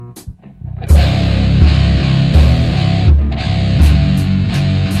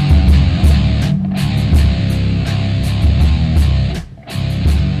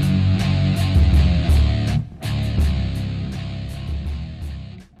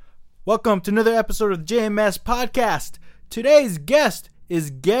Welcome to another episode of the JMS Podcast. Today's guest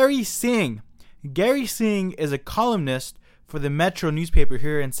is Gary Singh. Gary Singh is a columnist for the Metro newspaper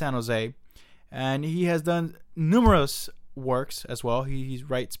here in San Jose, and he has done numerous works as well. He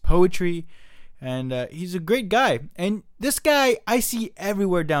writes poetry, and he's a great guy. And this guy I see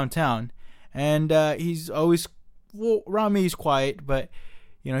everywhere downtown, and he's always around me. He's quiet, but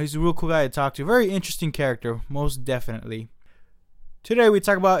he's a real cool guy to talk to. Very interesting character, most definitely. Today we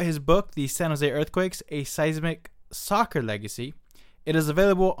talk about his book, The San Jose Earthquakes: A Seismic Soccer Legacy. It is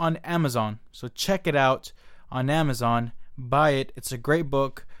available on Amazon, so check it out on Amazon. Buy it. It's a great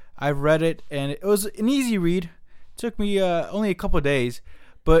book. I've read it, and it was an easy read. It took me only a couple of days,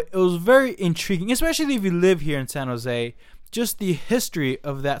 but it was very intriguing, especially if you live here in San Jose. Just the history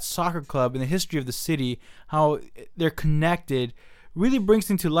of that soccer club and the history of the city, how they're connected, really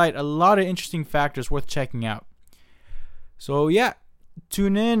brings into light a lot of interesting factors worth checking out. So yeah,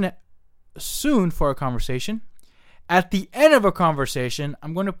 tune in soon for a conversation. At the end of a conversation,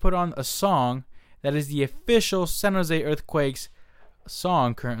 I'm going to put on a song that is the official San Jose Earthquakes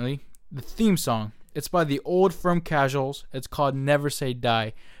song currently, the theme song. It's by the Old Firm Casuals. It's called Never Say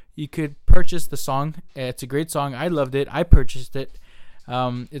Die. You could purchase the song. It's a great song. I loved it. I purchased it.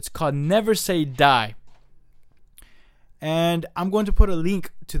 It's called Never Say Die. And I'm going to put a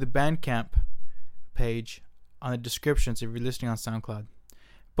link to the Bandcamp page on the descriptions if you're listening on SoundCloud,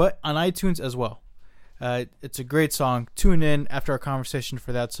 but on iTunes as well. It's a great song. Tune in after our conversation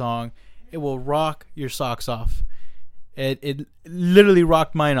for that song. It will rock your socks off. It literally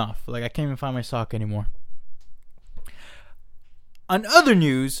rocked mine off. Like, I can't even find my sock anymore. On other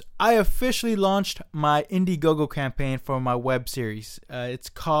news, I officially launched my Indiegogo campaign for my web series. It's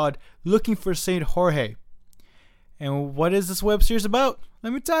called Looking for St. Jorge. And what is this web series about?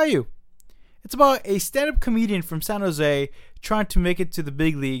 Let me tell you. It's about a stand-up comedian from San Jose trying to make it to the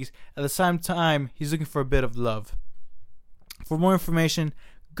big leagues. At the same time, he's looking for a bit of love. For more information,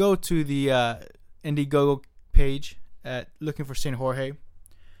 go to the Indiegogo page at Looking for St. Jorge.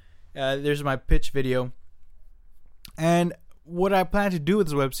 There's my pitch video. And what I plan to do with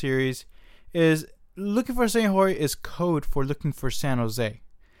this web series is Looking for St. Jorge is code for Looking for San Jose.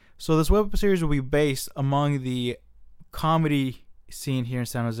 So this web series will be based among the comedy scene here in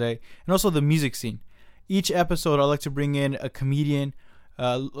San Jose and also the music scene. Each episode I'd like to bring in a comedian,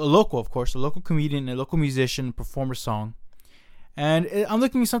 a local comedian, a local musician, perform a song. And I'm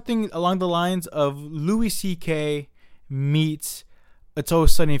looking at something along the lines of Louis C.K. meets It's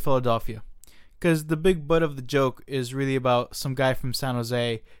Always Sunny in Philadelphia. Because the big butt of the joke is really about some guy from San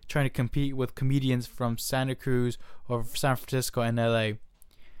Jose trying to compete with comedians from Santa Cruz or San Francisco and LA.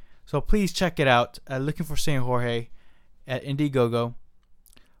 So please check it out. Looking for St. Jorge at Indiegogo.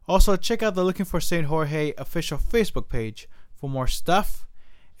 Also, check out the Looking for St. Jorge official Facebook page for more stuff.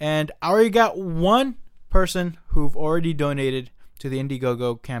 And I already got one person who've already donated to the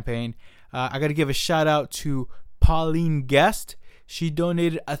Indiegogo campaign. I got to give a shout out to Pauline Guest. She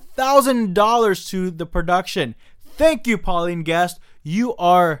donated $1,000 to the production. Thank you, Pauline Guest. You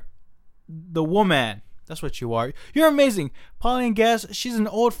are the woman. That's what you are. You're amazing. Pauline Guest, she's an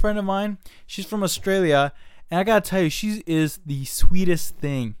old friend of mine. She's from Australia. And I gotta tell you, she is the sweetest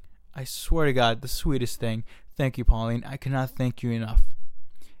thing. I swear to God, the sweetest thing. Thank you, Pauline. I cannot thank you enough.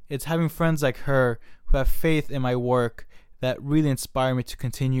 It's having friends like her who have faith in my work that really inspire me to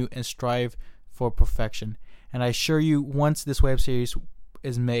continue and strive for perfection. And I assure you, once this web series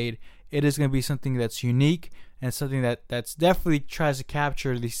is made, it is going to be something that's unique and something that's definitely tries to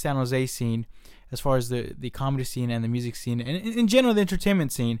capture the San Jose scene as far as the comedy scene and the music scene and in general the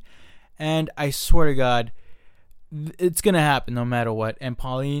entertainment scene. And I swear to God, it's going to happen no matter what. And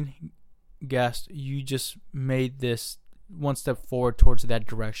Pauline Guest, you just made this one step forward towards that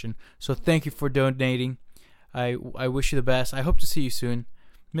direction. So thank you for donating. I wish you the best. I hope to see you soon.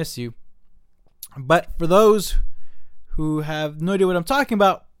 Miss you. But for those who have no idea what I'm talking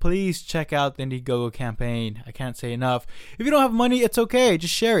about, please check out the Indiegogo campaign. I can't say enough. If you don't have money, it's okay.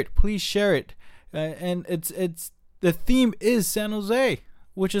 Just share it. Please share it. And it's the theme is San Jose,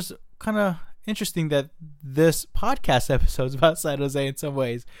 which is kind of interesting that this podcast episode is about San Jose in some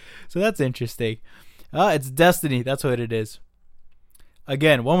ways. So that's interesting. It's destiny. That's what it is.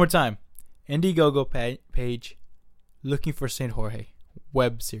 Again, one more time. Indiegogo page, Looking for St. Jorge,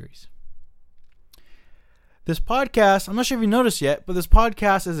 web series. This podcast, I'm not sure if you noticed yet, but this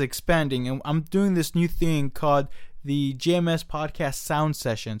podcast is expanding. And I'm doing this new thing called the JMS Podcast Sound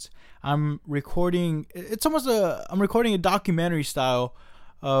Sessions. I'm recording a documentary style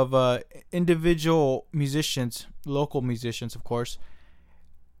of individual musicians, local musicians, of course,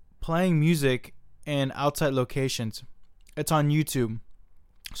 playing music in outside locations. It's on YouTube.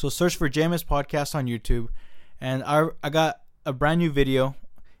 So search for JMS Podcast on YouTube. And I got a brand new video.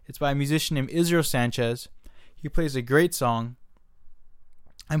 It's by a musician named Israel Sanchez. He plays a great song.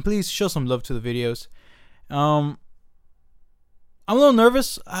 And please show some love to the videos. I'm a little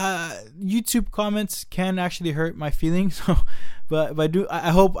nervous. YouTube comments can actually hurt my feelings. but I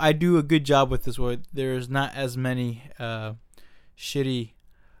hope I do a good job with this where there's not as many shitty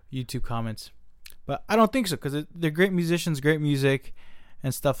YouTube comments. But I don't think so, because they're great musicians, great music,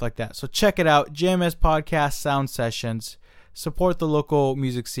 and stuff like that. So check it out. JMS Podcast Sound Sessions. Support the local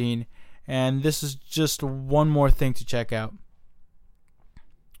music scene. And this is just one more thing to check out.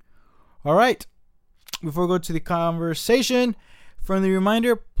 All right. Before we go to the conversation, friendly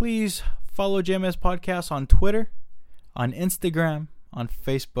reminder, please follow JMS Podcast on Twitter, on Instagram, on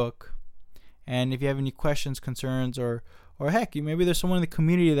Facebook. And if you have any questions, concerns, or heck, maybe there's someone in the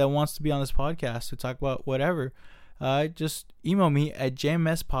community that wants to be on this podcast to talk about whatever, just email me at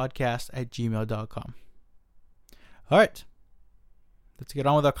jmspodcast@gmail.com. All right. Let's get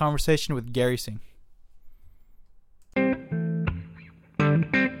on with our conversation with Gary Singh.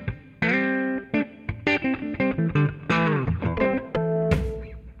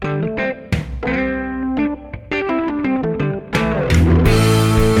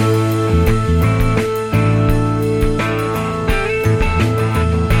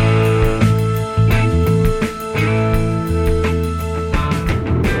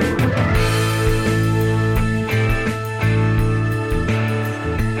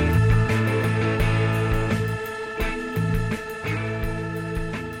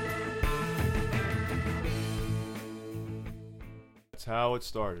 How it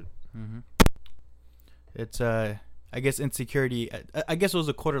started. Mm-hmm. It's I guess insecurity. I guess it was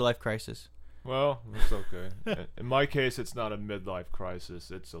a quarter life crisis. Well, it's okay. In my case, it's not a midlife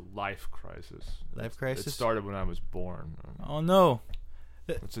crisis. It's a life crisis. Life crisis? It started when I was born. Oh no,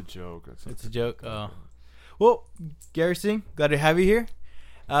 it's a joke. It's a joke. Well, Gary Singh, glad to have you here.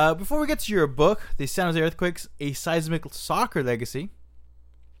 Before we get to your book, The San Jose Earthquakes: A Seismic Soccer Legacy,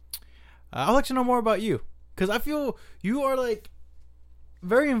 I'd like to know more about you, because I feel you are like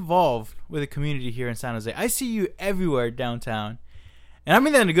very involved with the community here in San Jose. I see you everywhere downtown, and I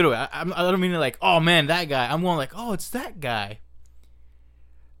mean that in a good way. I don't mean it like, oh man, that guy. I'm going like, oh, it's that guy.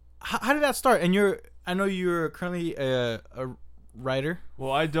 How did that start? And I know you're currently a writer.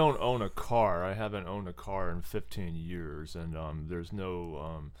 Well, I don't own a car. I haven't owned a car in 15 years, and there's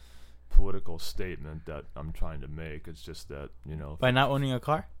no political statement that I'm trying to make. It's just that, by not owning a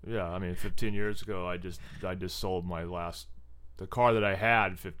car. Yeah, I mean, 15 years ago, I just sold the car that I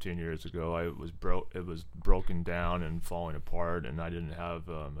had 15 years ago. It was broken down and falling apart, and I didn't have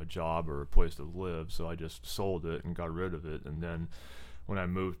a job or a place to live, so I just sold it and got rid of it. And then when I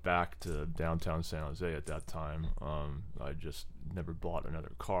moved back to downtown San Jose at that time, I just never bought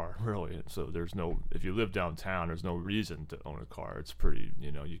another car, really. So if you live downtown, there's no reason to own a car. It's pretty,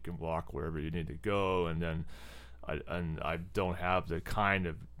 you can walk wherever you need to go. And then I don't have the kind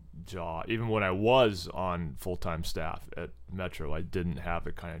of job. Even when I was on full-time staff at Metro, I didn't have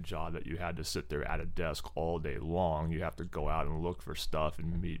the kind of job that you had to sit there at a desk all day long. You have to go out and look for stuff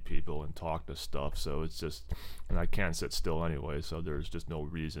and meet people and talk to stuff. So it's just, and I can't sit still anyway, so there's just no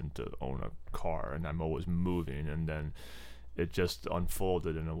reason to own a car, and I'm always moving. And then it just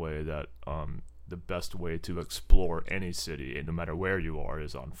unfolded in a way that the best way to explore any city, no matter where you are,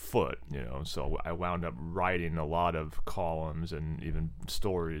 is on foot. So I wound up writing a lot of columns and even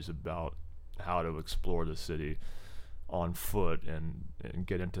stories about how to explore the city on foot and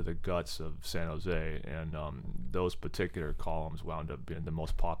get into the guts of San Jose. And those particular columns wound up being the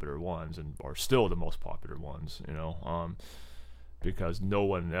most popular ones, and are still the most popular ones. Because no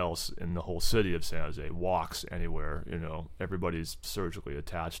one else in the whole city of San Jose walks anywhere. Everybody's surgically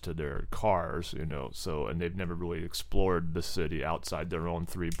attached to their cars, so, and they've never really explored the city outside their own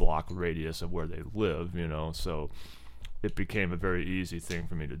 3-block radius of where they live, so it became a very easy thing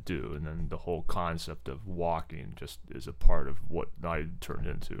for me to do. And then the whole concept of walking just is a part of what I turned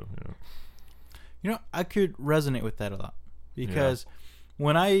into. I could resonate with that a lot, because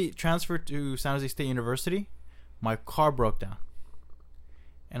when I transferred to San Jose State University, my car broke down.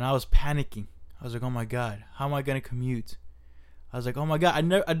 And I was panicking. I was like, oh my God, how am I going to commute? I was like, oh my God, I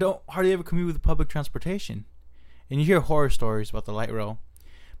don't hardly ever commute with public transportation. And you hear horror stories about the light rail.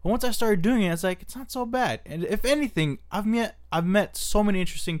 But once I started doing it, it's like, it's not so bad. And if anything, I've met so many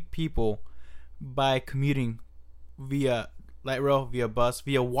interesting people by commuting via light rail, via bus,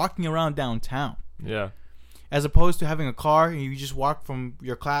 via walking around downtown. Yeah. As opposed to having a car and you just walk from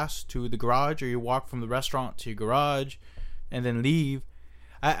your class to the garage, or you walk from the restaurant to your garage and then leave.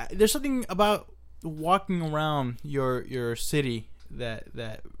 There's something about walking around your city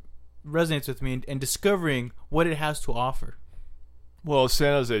that resonates with me, and discovering what it has to offer. Well,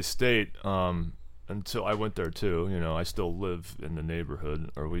 San Jose State, until I went there too, I still live in the neighborhood,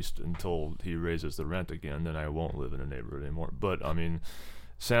 or at least until he raises the rent again, then I won't live in the neighborhood anymore. But I mean,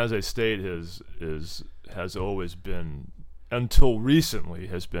 San Jose State has always been, until recently,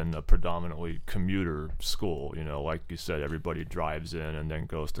 has been a predominantly commuter school. Like you said, everybody drives in and then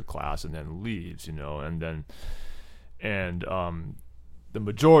goes to class and then leaves. The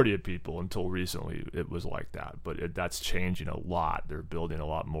majority of people, until recently, it was like that. But that's changing a lot. They're building a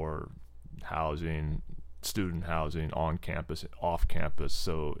lot more housing, student housing, on campus, off campus.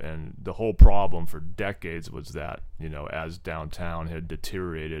 So, and the whole problem for decades was that, as downtown had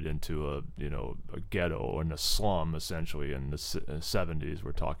deteriorated into a ghetto and a slum, essentially, in the 70s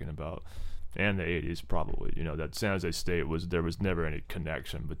we're talking about, and the 80s probably, that San Jose State there was never any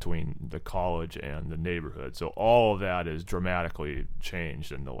connection between the college and the neighborhood. So all of that is dramatically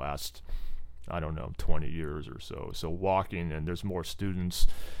changed in the last, 20 years or so. So walking, and there's more students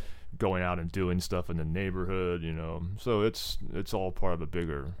going out and doing stuff in the neighborhood, so it's all part of a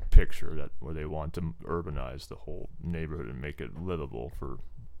bigger picture where they want to urbanize the whole neighborhood and make it livable for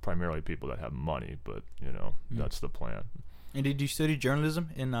primarily people that have money, but that's the plan. And did you study journalism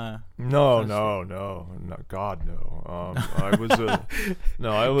in No, God no. I was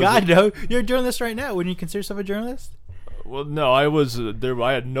God no, you're a journalist right now. Wouldn't you consider yourself a journalist? Well, no, I was there.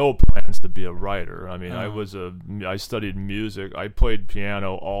 I had no plans to be a writer. I mean, I studied music. I played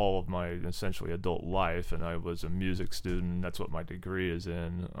piano all of my essentially adult life, and I was a music student. That's what my degree is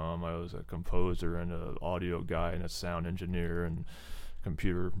in. I was a composer and an audio guy and a sound engineer and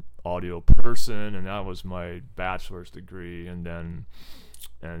computer audio person, and that was my bachelor's degree. And then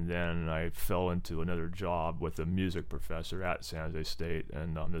I fell into another job with a music professor at San Jose State,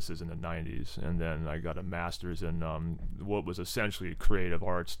 and this is in the 90s. And then I got a master's in what was essentially a creative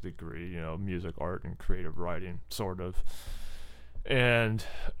arts degree, music, art, and creative writing, sort of. And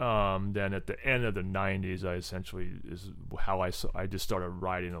then at the end of the 90s, I essentially is how I just started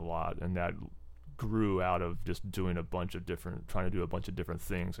writing a lot, and that grew out of just trying to do a bunch of different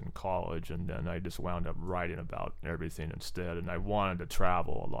things in college, and then I just wound up writing about everything instead. And I wanted to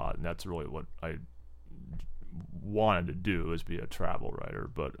travel a lot, and that's really what I wanted to do, is be a travel writer,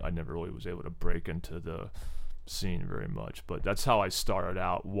 but I never really was able to break into the scene very much. But that's how I started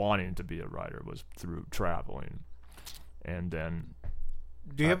out wanting to be a writer, was through traveling. And then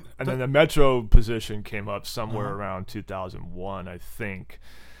then the Metro position came up somewhere around 2001, I think.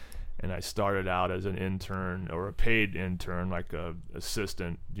 And I started out as an intern, or a paid intern, like a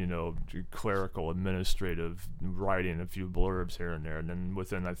assistant, clerical, administrative, writing a few blurbs here and there. And then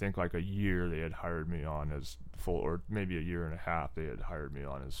within, I think, like a year, they had hired me on as full, or maybe a year and a half, they had hired me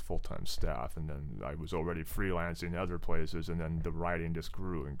on as full-time staff. And then I was already freelancing other places, and then the writing just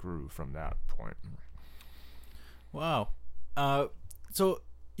grew and grew from that point. Wow. So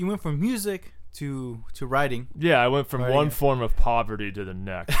you went from music to writing. Yeah, I went from one form of poverty to the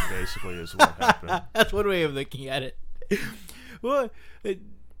next, basically, is what happened. That's one way of looking at it. Well,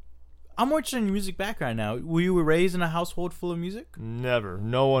 I'm more interested in your music background now. Were you raised in a household full of music? Never.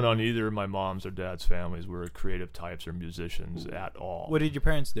 No one on either of my mom's or dad's families were creative types or musicians at all. What did your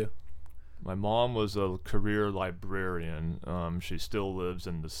parents do? My mom was a career librarian. She still lives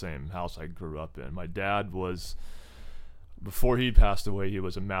in the same house I grew up in. My dad was... Before he passed away, he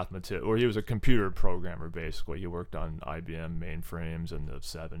was he was a computer programmer, basically. He worked on IBM mainframes in the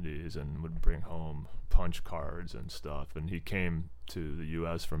 70s and would bring home punch cards and stuff. And he came to the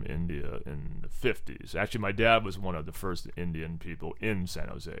U.S. from India in the 50s. Actually, my dad was one of the first Indian people in San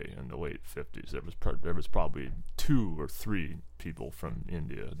Jose in the late 50s. There was probably 2 or 3 people from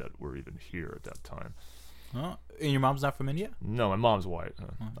India that were even here at that time. Oh, and your mom's not from India? No, my mom's white.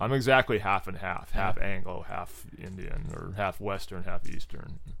 I'm exactly half and half Anglo, half Indian, or half Western, half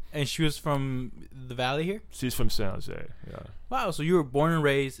Eastern. And she was from the Valley here? She's from San Jose, yeah. Wow, so you were born and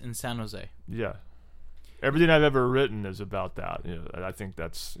raised in San Jose. Yeah. Everything I've ever written is about that. I think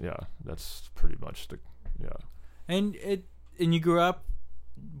that's pretty much And you grew up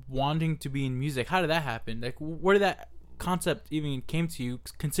wanting to be in music. How did that happen? Like, where did that concept even came to you,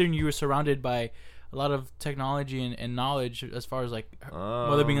 considering you were surrounded by a lot of technology and knowledge, as far as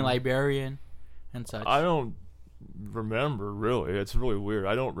whether being a librarian and such? I don't remember, really. It's really weird.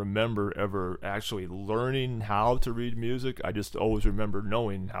 I don't remember ever actually learning how to read music. I just always remember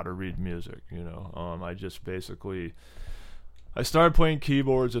knowing how to read music. I just basically, I started playing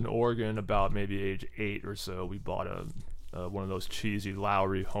keyboards and organ about maybe age 8 or so. We bought a one of those cheesy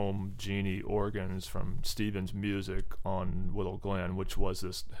Lowry Home Genie organs from Stevens Music on Willow Glen, which was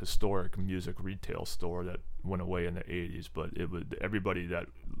this historic music retail store that went away in the 80s. But it would everybody that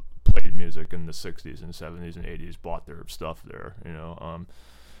played music in the 60s and 70s and 80s bought their stuff there, you know.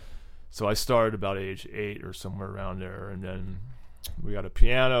 So I started about age 8 or somewhere around there, and then we got a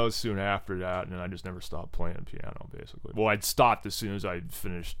piano soon after that, and I just never stopped playing piano, basically. Well, I'd stopped as soon as I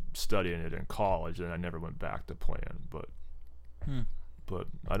finished studying it in college, and I never went back to playing, but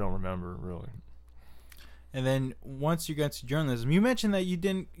I don't remember, really. And then once you got to journalism, you mentioned that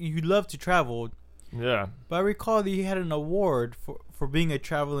you loved to travel. Yeah. But I recall that you had an award for being a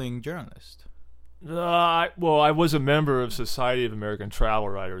traveling journalist. Well, I was a member of Society of American Travel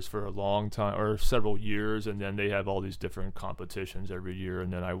Writers for a long time, or several years, and then they have all these different competitions every year,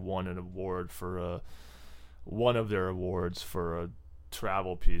 and then I won an award for one of their awards for a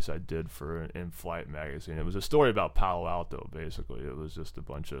travel piece I did for an In-Flight magazine. It was a story about Palo Alto, basically. It was just a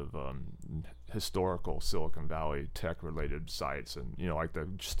bunch of historical Silicon Valley tech-related sites, and like the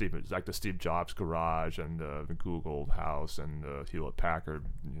Steve Jobs garage and the Google house and the Hewlett Packard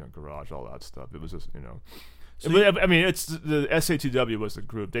garage, all that stuff. It was just So I mean, it's the SATW was the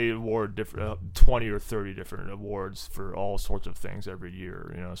group. They award different 20 or 30 different awards for all sorts of things every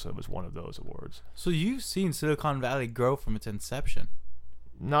year. So it was one of those awards. So you've seen Silicon Valley grow from its inception.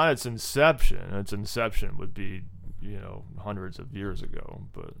 Not its inception. Its inception would be, hundreds of years ago.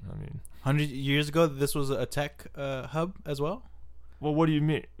 But I mean, 100 years ago, this was a tech hub as well. Well, what do you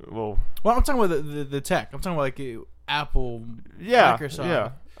mean? Well, I'm talking about the tech. I'm talking about like Apple, Microsoft.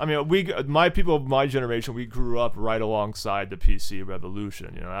 Yeah. I mean, my people of my generation, we grew up right alongside the PC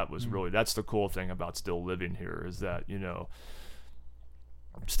revolution. That was really, that's the cool thing about still living here, is that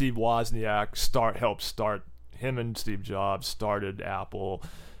Steve Wozniak helped start. Him and Steve Jobs started Apple.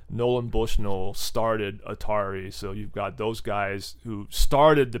 Nolan Bushnell started Atari. So you've got those guys who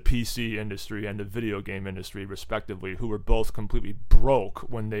started the PC industry and the video game industry, respectively, who were both completely broke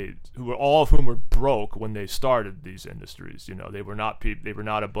all of whom were broke when they started these industries. They were not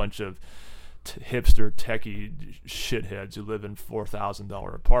a bunch of hipster techie shitheads who live in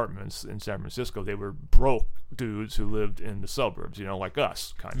 $4,000 apartments in San Francisco. They were broke dudes who lived in the suburbs, like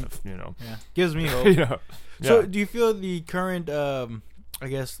us, kind of. Yeah, gives me hope. So, do you feel the current,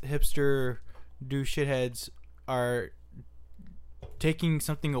 hipster shitheads are taking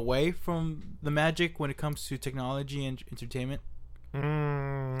something away from the magic when it comes to technology and entertainment? That's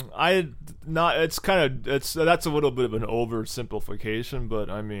a little bit of an oversimplification,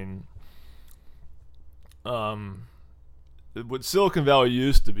 but I mean, what Silicon Valley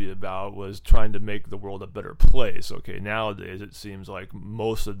used to be about was trying to make the world a better place. Okay, nowadays it seems like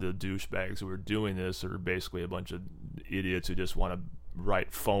most of the douchebags who are doing this are basically a bunch of idiots who just want to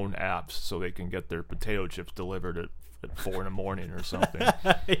write phone apps so they can get their potato chips delivered at 4 a.m. or something.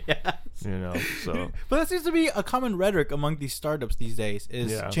 Yes. So. But that seems to be a common rhetoric among these startups these days,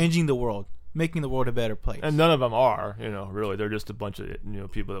 is changing the world, making the world a better place. And none of them are, really. They're just a bunch of,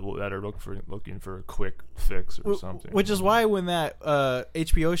 people that are looking for a quick fix or something. Which is why when that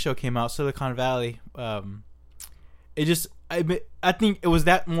HBO show came out, Silicon Valley, I think it was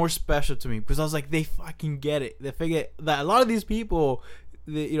that more special to me, because I was like, they fucking get it. They figure that a lot of these people,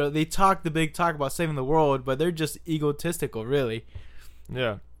 they talk the big talk about saving the world, but they're just egotistical, really.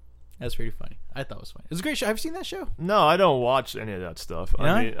 Yeah. That's pretty funny. I thought it was funny. It was a great show. Have you seen that show? No, I don't watch any of that stuff.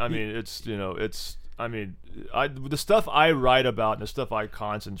 Yeah? I mean, the stuff I write about and the stuff I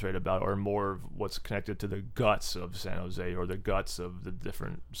concentrate about are more of what's connected to the guts of San Jose, or the guts of the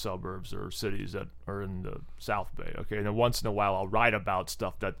different suburbs or cities that are in the South Bay. Okay, and then once in a while I'll write about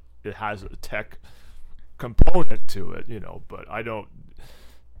stuff that it has a tech component to it, but I don't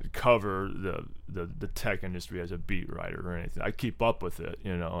cover the tech industry as a beat writer or anything. I keep up with it,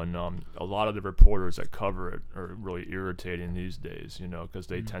 and a lot of the reporters that cover it are really irritating these days, because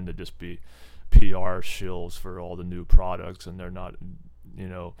they tend to just be PR shills for all the new products, and they're not,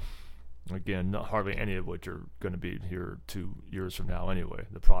 again, not hardly any of which are going to be here 2 years from now anyway,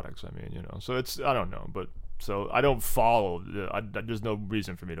 the products, so it's, I don't know, but so I don't follow, there's no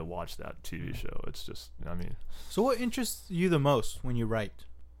reason for me to watch that TV show. It's just, So what interests you the most when you write?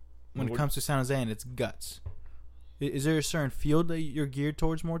 When it comes to San Jose and its guts, is there a certain field that you're geared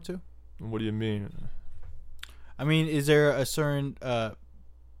towards more to? What do you mean? I mean, is there a certain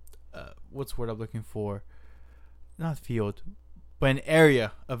what's the word I'm looking for? Not field, but an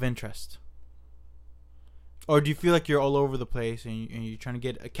area of interest. Or do you feel like you're all over the place and you're trying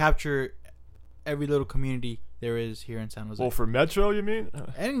to capture every little community there is here in San Jose? Well, for Metro, you mean?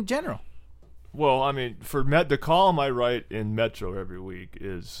 And in general. Well, I mean, for the column I write in Metro every week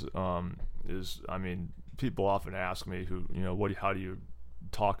is people often ask me, how do you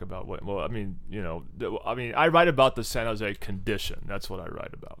talk about what? Well, I mean, I write about the San Jose condition. That's what I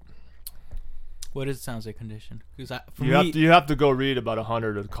write about. What is San Jose condition? Because you have to go read about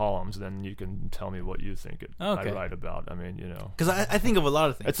 100 of the columns, then you can tell me what you think I write about. I mean, because I think of a lot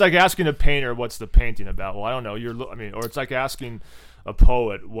of things. It's like asking a painter what's the painting about. Well, I don't know. Or it's like asking a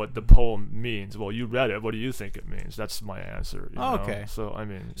poet what the poem means. Well, you read it. What do you think it means? That's my answer. Okay. So I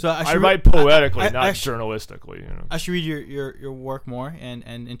mean, I write poetically, not journalistically. I should read your work more and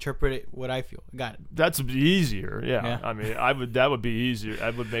interpret it what I feel. Got it. That's easier. Yeah. I mean, that would be easier.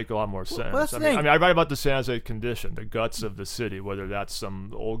 That would make a lot more sense. Well, I mean, I write about the San Jose condition, the guts of the city, whether that's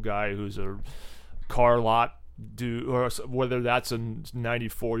some old guy who's a car lot dude, or whether that's a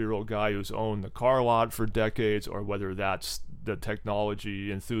 94-year-old guy who's owned the car lot for decades, or whether that's the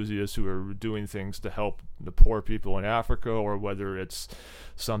technology enthusiasts who are doing things to help the poor people in Africa, or whether it's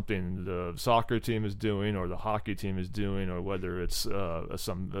something the soccer team is doing or the hockey team is doing, or whether it's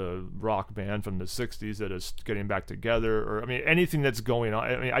some rock band from the 60s that is getting back together, or I mean anything that's going on.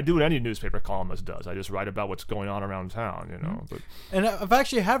 I mean, I do what any newspaper columnist does. I just write about what's going on around town, But and I've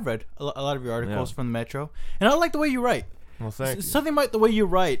actually read a lot of your articles from the Metro, and I like the way you write. Well, thank you. Something about the way you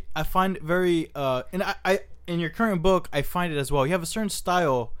write, I find very and I in your current book, I find it as well. You have a certain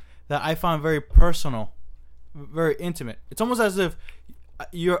style that I find very personal, very intimate. It's almost as if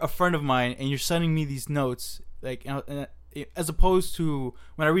you're a friend of mine and you're sending me these notes, like as opposed to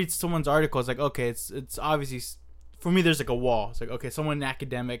when I read someone's article, it's like, okay, it's obviously, for me, there's like a wall. It's like, okay, someone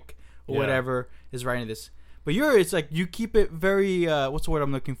academic or whatever is writing this. But it's like you keep it very, what's the word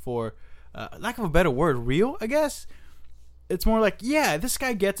I'm looking for? Lack of a better word, real, I guess. It's more like, yeah, this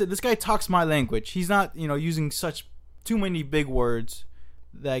guy gets it. This guy talks my language. He's not, using too many big words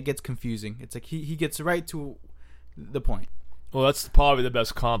that it gets confusing. It's like he gets right to the point. Well, that's probably the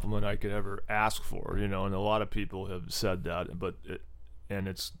best compliment I could ever ask for, and a lot of people have said that, but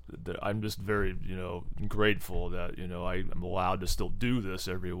I'm just very, grateful that, I'm allowed to still do this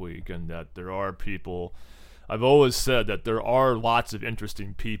every week, and that there are people. I've always said that there are lots of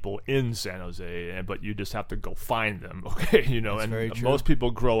interesting people in San Jose, but you just have to go find them, okay? That's very true. Most people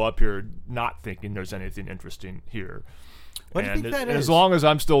grow up here not thinking there's anything interesting here. What do you think that is? As long as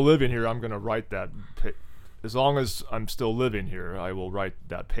I'm still living here, I'm going to write that. As long as I'm still living here, I will write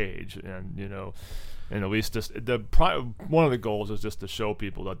that page, and and at least one of the goals is just to show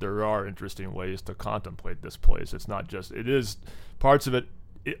people that there are interesting ways to contemplate this place. It's not just parts of it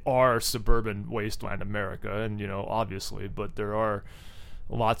are suburban wasteland America, and obviously, but there are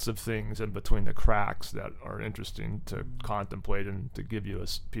lots of things in between the cracks that are interesting to contemplate and to give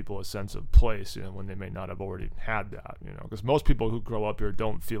people a sense of place, when they may not have already had that, because most people who grow up here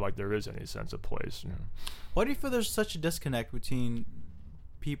don't feel like there is any sense of place. Why do you feel there's such a disconnect between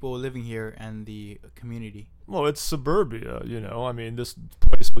people living here and the community? Well, it's suburbia, I mean, this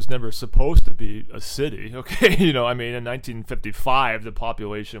place was never supposed to be a city, okay? I mean, in 1955, the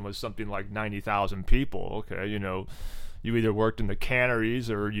population was something like 90,000 people, okay? You either worked in the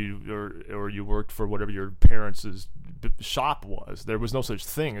canneries or you worked for whatever your parents' shop was. There was no such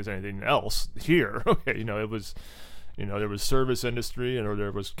thing as anything else here, okay? It was, there was service industry or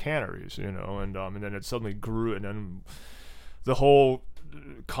there was canneries, and then it suddenly grew, and then the whole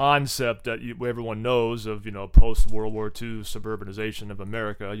concept that everyone knows of, post World War II suburbanization of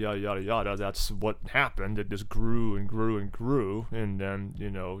America, yada yada yada. That's what happened. It just grew and grew and grew, and then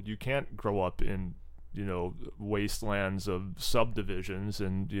you can't grow up in wastelands of subdivisions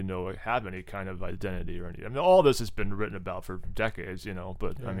and have any kind of identity or anything. I mean, all this has been written about for decades,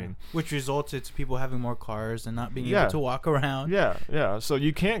 but I mean, which results in people having more cars and not being able to walk around. Yeah. So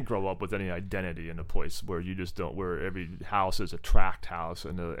you can't grow up with any identity in a place where you just don't, where every house is a tract house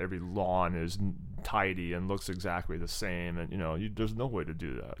and every lawn is tidy and looks exactly the same, and there's no way to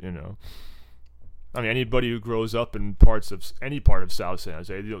do that. I mean, anybody who grows up in any part of South San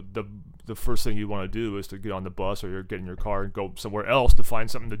Jose, the first thing you want to do is to get on the bus or you're getting your car and go somewhere else to find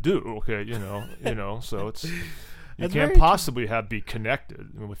something to do. Okay, so it's you can't possibly be connected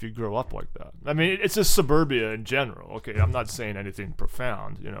if you grow up like that. I mean, it's just suburbia in general. Okay, I'm not saying anything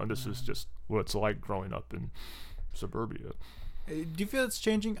profound. This is just what it's like growing up in suburbia. Do you feel it's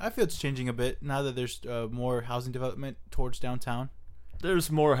changing? I feel it's changing a bit now that there's more housing development towards downtown.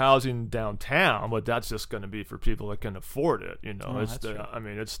 There's more housing downtown, but that's just going to be for people that can afford it. I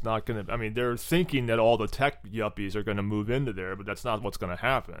mean, it's not going to. I mean, they're thinking that all the tech yuppies are going to move into there, but that's not what's going to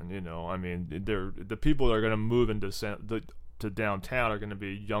happen. I mean, the people that are going to move into to downtown are going to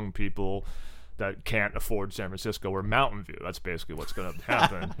be young people that can't afford San Francisco or Mountain View. That's basically what's going to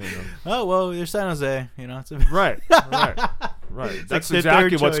happen. Oh well, you're San Jose. It's right. Right. It's That's like their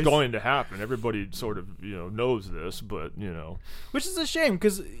exactly third what's choice. going to happen. Everybody sort of, knows this, but, Which is a shame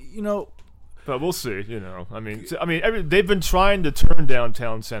because, but we'll see, I mean, they've been trying to turn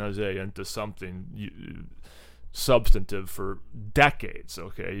downtown San Jose into something substantive for decades,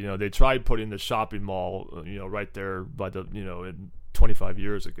 okay? They tried putting the shopping mall, right there by the, in 25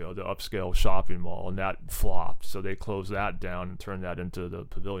 years ago, the upscale shopping mall, and that flopped. So they closed that down and turned that into the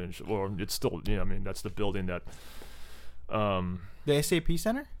pavilion. Or it's still, that's the building that. The SAP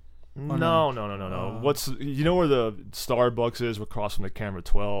Center? No. What's where the Starbucks is across from the Camera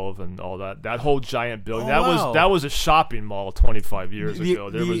 12 and all that? That whole giant building. That was a shopping mall 25 years ago.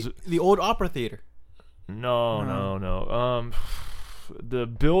 There was the old Opera Theater. No. The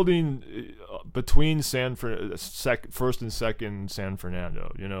building between First and Second San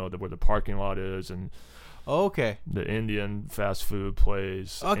Fernando, where the parking lot is, and okay, the Indian fast food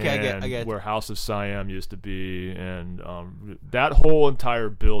place. Okay, and I get. Where House of Siam used to be, and that whole entire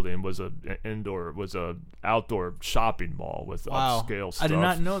building was a outdoor shopping mall with upscale stuff. I did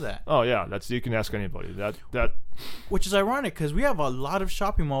not know that. Oh yeah, you can ask anybody. That which is ironic because we have a lot of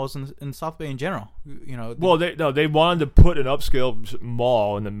shopping malls in South Bay in general. Well, they wanted to put an upscale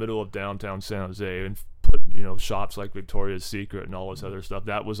mall in the middle of downtown San Jose and put shops like Victoria's Secret and all this other stuff.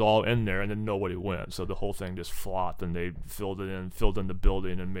 That was all in there, and then nobody went. So the whole thing just flopped, and they filled in the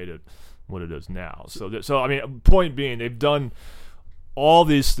building and made it what it is now. So I mean, point being, they've done all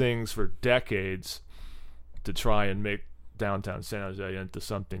these things for decades to try and make downtown San Jose into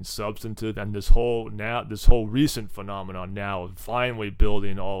something substantive, and this whole recent phenomenon now of finally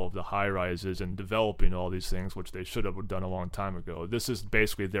building all of the high rises and developing all these things, which they should have done a long time ago. This is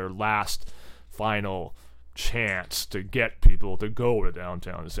basically their last final chance to get people to go to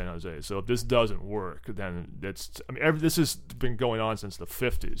downtown San Jose. So if this doesn't work, then this has been going on since the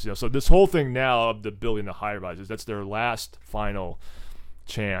 50s. So this whole thing now of the building the high rises, that's their last final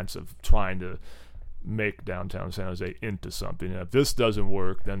chance of trying to make downtown San Jose into something. And if this doesn't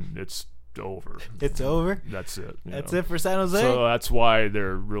work, then it's over. It's over? That's it. That's it for San Jose? So that's why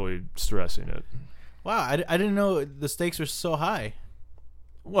they're really stressing it. Wow, I didn't know the stakes were so high.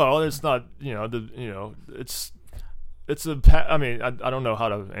 Well, it's not, it's I mean, I don't know how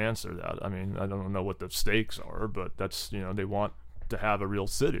to answer that. I mean, I don't know what the stakes are, but that's, they want to have a real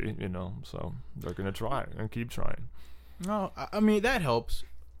city, so they're going to try and keep trying. No, I mean, that helps.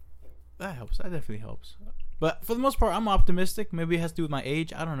 That definitely helps. But for the most part, I'm optimistic. Maybe it has to do with my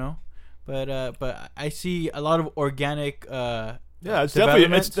age. I don't know. But I see a lot of organic it's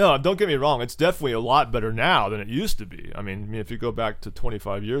definitely. Don't get me wrong. It's definitely a lot better now than it used to be. I mean, if you go back to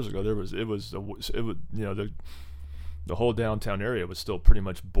 25 years ago, the whole downtown area was still pretty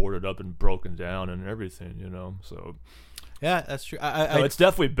much boarded up and broken down and everything. So yeah, that's true. It's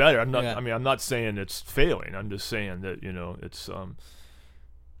definitely better. I'm not. Yeah. I mean, I'm not saying it's failing. I'm just saying that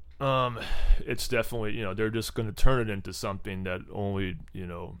it's definitely they're just going to turn it into something that only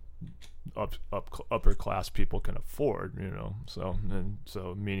upper class people can afford, so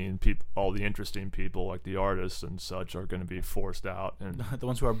meaning all the interesting people like the artists and such are going to be forced out, and the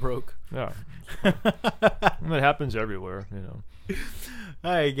ones who are broke. Yeah. And it happens everywhere.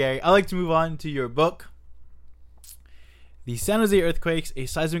 All right, Gary, I'd like to move on to your book, The San Jose Earthquakes: A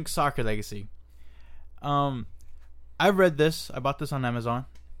Seismic Soccer Legacy. I've read this. I bought this on Amazon,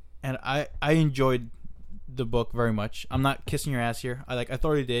 and I enjoyed the book very much. I'm not kissing your ass here. I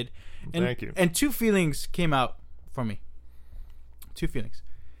thoroughly did. And, thank you. And two feelings came out for me. Two feelings.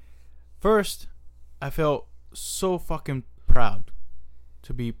 First, I felt so fucking proud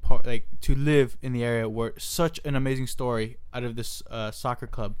to be to live in the area where such an amazing story out of this soccer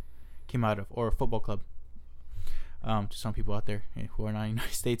club came out of, or a football club. To some people out there who are not in the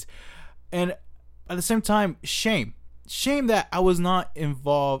United States, and at the same time, shame that I was not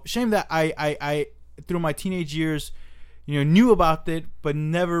involved. Shame that I through my teenage years, knew about it, but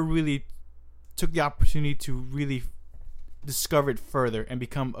never really took the opportunity to really discover it further and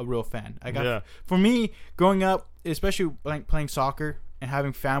become a real fan. For me, growing up, especially playing soccer and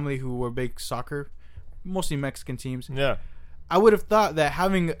having family who were big soccer, mostly Mexican teams. Yeah, I would have thought that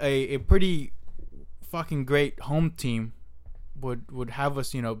having a pretty fucking great home team would have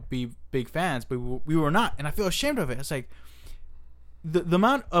us, be big fans, but we were not, and I feel ashamed of it. It's like the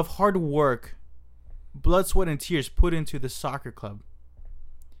amount of hard work, blood, sweat, and tears put into the soccer club.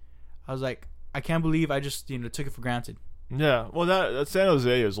 I was like, I can't believe I just took it for granted. Yeah, well, that San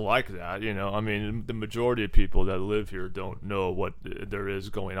Jose is like that. I mean, the majority of people that live here don't know what there is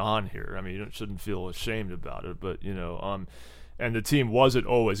going on here. I mean, you shouldn't feel ashamed about it, but and the team wasn't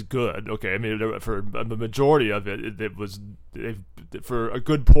always good. Okay, I mean, for the majority of it, for a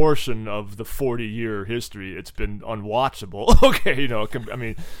good portion of the 40-year history, it's been unwatchable. Okay, I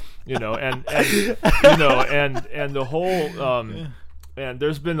mean, and and the whole. And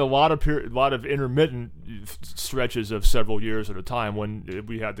there's been a lot of intermittent stretches of several years at a time when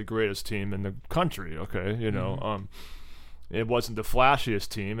we had the greatest team in the country. Okay, it wasn't the flashiest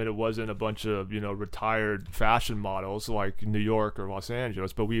team, and it wasn't a bunch of retired fashion models like New York or Los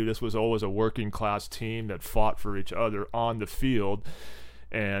Angeles. But this was always a working class team that fought for each other on the field,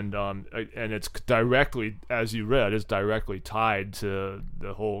 and it's directly, as you read, is directly tied to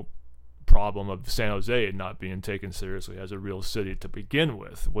the whole problem of San Jose not being taken seriously as a real city to begin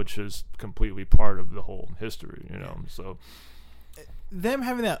with, which is completely part of the whole history, So them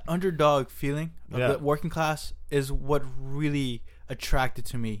having that underdog feeling of the working class is what really attracted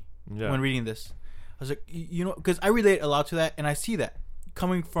to me when reading this. I was like, because I relate a lot to that, and I see that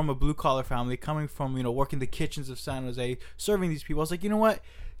coming from a blue collar family, coming from working the kitchens of San Jose, serving these people. I was like, you know what?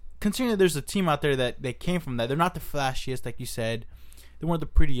 Considering that there's a team out there that came from that, they're not the flashiest, like you said, they weren't the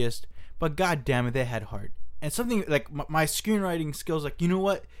prettiest. But god damn it, they had heart. And something like my screenwriting skills, like, you know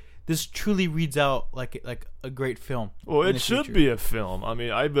what? This truly reads out like a great film. Well, it should be a film. I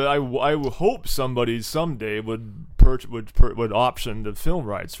mean, I hope somebody someday would option the film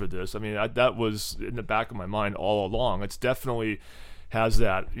rights for this. I mean, that was in the back of my mind all along. It's definitely has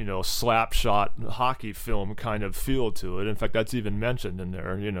that slap shot hockey film kind of feel to it. In fact, that's even mentioned in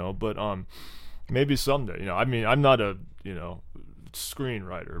there. But maybe someday. I mean, I'm not a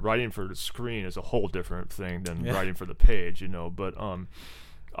screenwriter. Writing for the screen is a whole different thing than writing for the page, but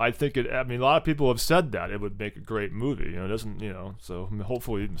I think a lot of people have said that it would make a great movie. It doesn't, so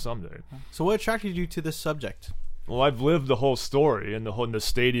hopefully someday. So what attracted you to this subject? Well, I've lived the whole story, and the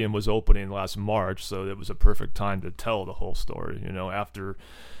stadium was opening last March, so it was a perfect time to tell the whole story, after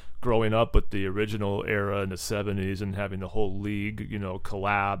growing up with the original era in the 70s and having the whole league,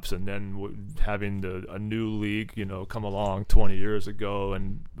 collapse, and then having a new league, come along 20 years ago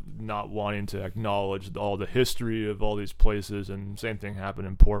and not wanting to acknowledge all the history of all these places. And same thing happened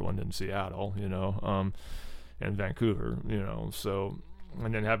in Portland and Seattle, and Vancouver, so,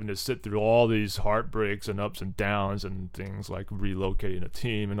 and then having to sit through all these heartbreaks and ups and downs and things like relocating a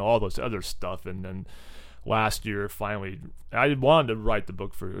team and all this other stuff. And then last year, finally, I wanted to write the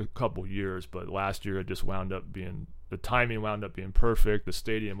book for a couple years, but last year it just the timing wound up being perfect. The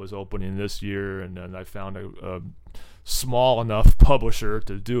stadium was opening this year, and then I found a small enough publisher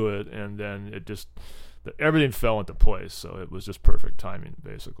to do it, and then everything fell into place. So it was just perfect timing,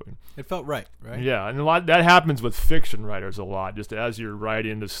 basically. It felt right? Yeah, and that happens with fiction writers a lot. Just as you're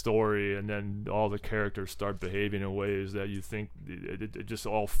writing the story, and then all the characters start behaving in ways that you think it just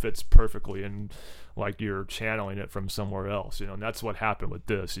all fits perfectly, and like you're channeling it from somewhere else, and that's what happened with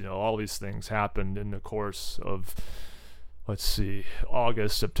this. All these things happened in the course of, let's see,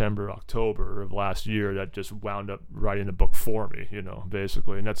 August, September, October of last year that just wound up writing the book for me,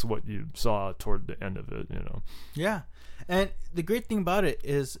 basically. And that's what you saw toward the end of it, Yeah. And the great thing about it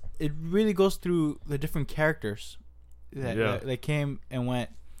is it really goes through the different characters that came and went.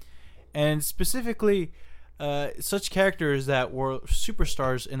 And specifically, such characters that were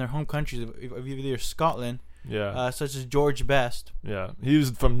superstars in their home countries of either Scotland, such as George Best. Yeah, he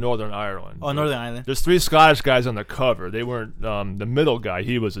was from Northern Ireland. Oh, Northern Ireland. There's 3 Scottish guys on the cover. They weren't the middle guy.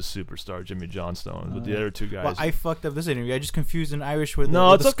 He was a superstar, Jimmy Johnstone. But the other 2 guys. Well, I fucked up this interview. I just confused an Irish with it's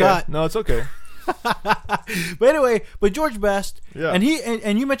okay. Scot. No, it's okay. But anyway, George Best, and he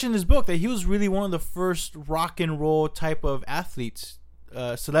and you mentioned in his book that he was really one of the first rock and roll type of athletes.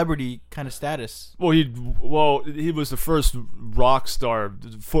 Celebrity kind of status. Well, he was the first rock star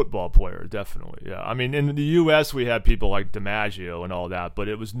football player, definitely. Yeah, I mean, in the U.S. we had people like DiMaggio and all that, but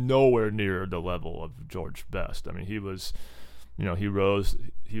it was nowhere near the level of George Best. I mean, he was, he rose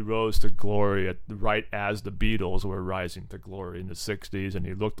to glory right as the Beatles were rising to glory in the '60s, and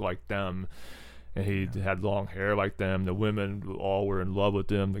he looked like them. And he had long hair like them. The women all were in love with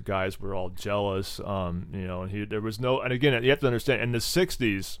him. The guys were all jealous. And there was no. And again, you have to understand, in the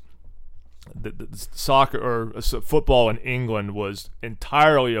 '60s, the soccer or football in England was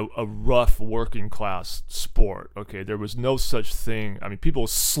entirely a rough working class sport. Okay, there was no such thing. I mean, people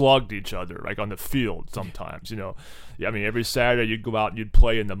slugged each other like on the field sometimes. I mean, every Saturday you'd go out and you'd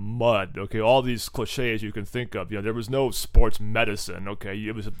play in the mud. Okay, all these cliches you can think of. There was no sports medicine. Okay,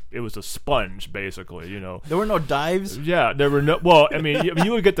 it was a sponge basically. There were no dives. Yeah, there were no. Well, I mean,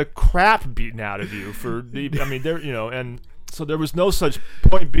 you would get the crap beaten out of you for. I mean, there. And. So there was no such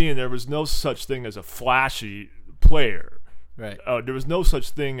thing as a flashy player. Right. There was no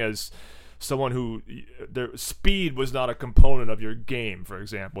such thing as someone who their speed was not a component of your game, for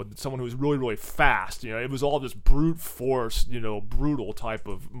example. Someone who was really, really fast. It was all this brute force, brutal type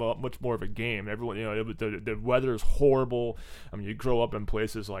of much more of a game. Everyone, the weather is horrible. I mean, you grow up in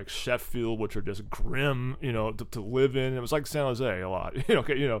places like Sheffield, which are just grim, to live in. It was like San Jose a lot,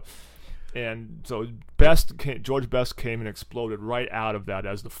 And so George Best came and exploded right out of that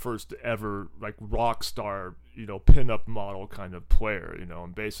as the first ever like rock star, pinup model kind of player,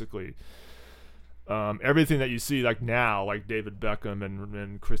 and basically everything that you see like now, like David Beckham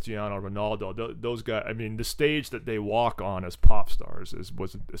and Cristiano Ronaldo, those guys. I mean, the stage that they walk on as pop stars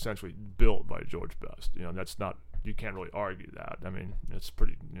was essentially built by George Best. That's not, you can't really argue that. I mean, it's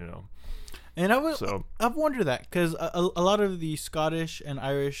pretty, And I've wondered that because a lot of the Scottish and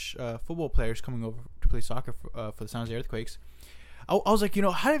Irish football players coming over to play soccer for the San Jose Earthquakes, I was like,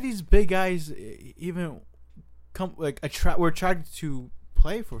 how do these big guys even were attracted to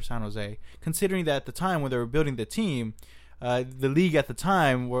play for San Jose? Considering that at the time when they were building the team, the league at the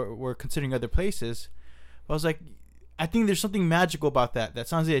time were considering other places. I was like, I think there's something magical about that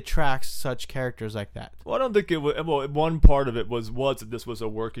San Jose attracts such characters like that. Well, I don't think it was. Well, one part of it was that this was a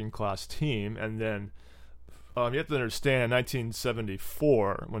working class team, and then you have to understand, in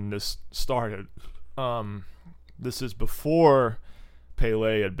 1974 when this started, this is before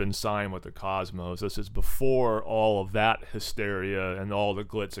Pele had been signed with the Cosmos. This is before all of that hysteria and all the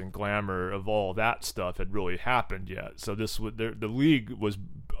glitz and glamour of all that stuff had really happened yet. So the league was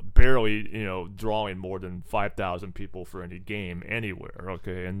barely, drawing more than 5,000 people for any game anywhere.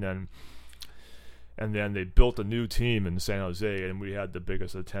 Okay, and then they built a new team in San Jose, and we had the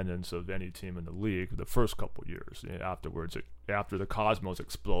biggest attendance of any team in the league the first couple of years. Afterwards, after the Cosmos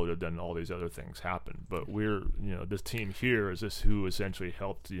exploded, then all these other things happened. But we're, this team here is this who essentially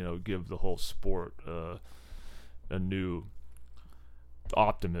helped, give the whole sport a new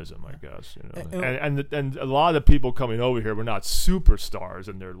optimism, I guess. And a lot of the people coming over here were not superstars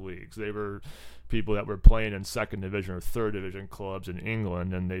in their leagues. They were people that were playing in second division or third division clubs in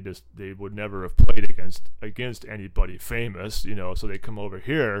England, and they would never have played against anybody famous, so they come over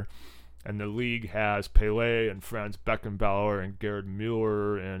here, and the league has Pele and Franz Beckenbauer and Gerd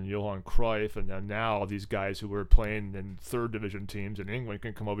Müller and Johan Cruyff, and then now these guys who were playing in third division teams in England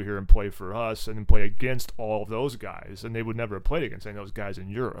can come over here and play for us and play against all of those guys, and they would never have played against any of those guys in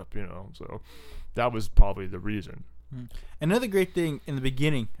Europe, so that was probably the reason. Another great thing in the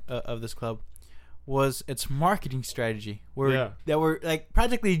beginning of this club was its marketing strategy, that were like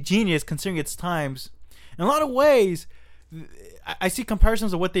practically genius considering its times. In a lot of ways, I see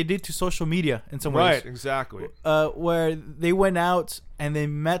comparisons of what they did to social media in some ways. Right, exactly. Where they went out and they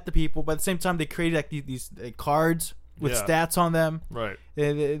met the people, but at the same time they created like these cards with stats on them, right,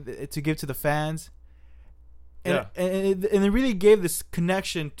 to give to the fans. And they really gave this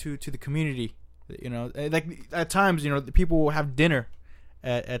connection to the community. Like at times, the people will have dinner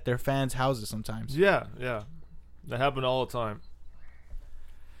at their fans' houses sometimes. Yeah, that happened all the time.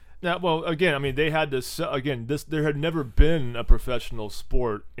 Now, well, again, I mean, they had to. Again, there had never been a professional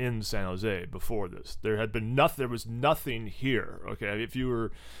sport in San Jose before this. There had been nothing. There was nothing here. Okay, if you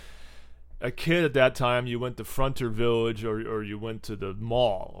were a kid at that time, you went to Frontier Village or you went to the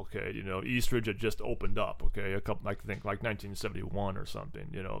mall. Okay, Eastridge had just opened up. Okay, I think like 1971 or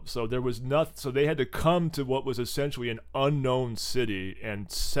something. So there was nothing. So they had to come to what was essentially an unknown city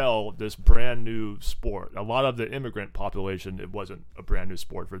and sell this brand new sport. A lot of the immigrant population, it wasn't a brand new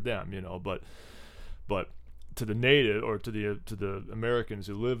sport for them. But to the native or to the Americans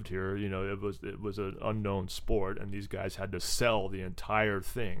who lived here, it was an unknown sport, and these guys had to sell the entire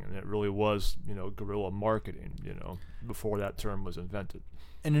thing, and it really was, guerrilla marketing, before that term was invented.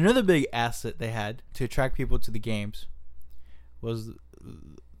 And another big asset they had to attract people to the games was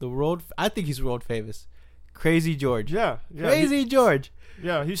I think he's world famous, Crazy George. Yeah. Crazy George.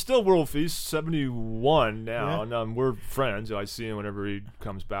 Yeah, he's still he's 71 now, and we're friends. I see him whenever he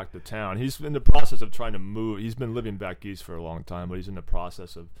comes back to town. He's in the process of trying to move. He's been living back east for a long time, but he's in the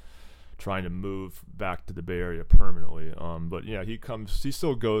process of trying to move back to the Bay Area permanently. But yeah, he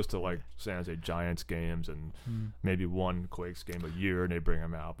still goes to like San Jose Giants games and maybe one Quakes game a year, and they bring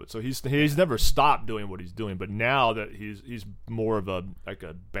him out. But so he's never stopped doing what he's doing. But now that he's more of a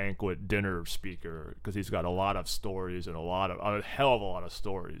banquet dinner speaker, because he's got a lot of stories and a hell of a lot of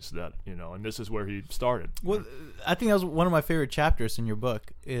stories that and this is where he started. Well, I think that was one of my favorite chapters in your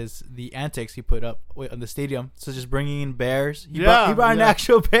book is the antics he put up on the stadium, such as bringing in bears. He brought an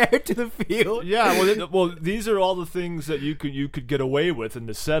actual bear to the field. Yeah, well, these are all the things that you could get away with in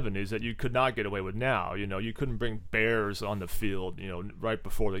the 70s that you could not get away with now. You couldn't bring bears on the field, right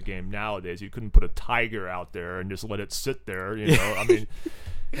before the game nowadays. You couldn't put a tiger out there and just let it sit there, I mean,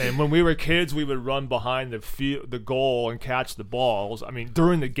 And when we were kids, we would run behind the goal and catch the balls. I mean,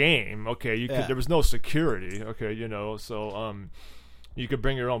 during the game, okay, there was no security, okay, so you could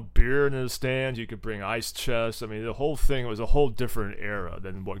bring your own beer into the stands. You could bring ice chests. I mean, the whole thing was a whole different era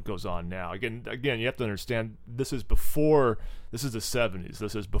than what goes on now. Again, you have to understand this is the 70s.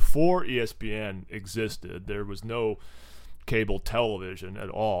 This is before ESPN existed. There was no cable television at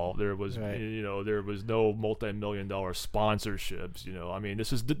all. There was there was no multi-million-dollar sponsorships. I mean,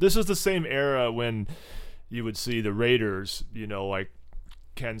 this is the same era when you would see the Raiders, like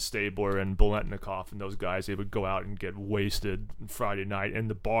Ken Stabler and Biletnikoff and those guys. They would go out and get wasted Friday night in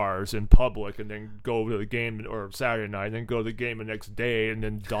the bars in public, and then go to the game, or Saturday night, and then go to the game the next day, and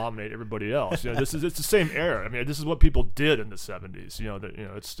then dominate everybody else. It's the same era. I mean, this is what people did in the 70s.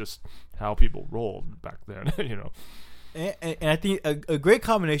 It's just how people rolled back then. And I think a great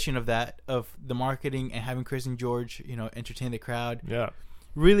combination of that, of the marketing and having Chris and George, entertain the crowd,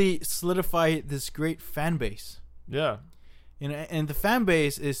 really solidify this great fan base. Yeah. And the fan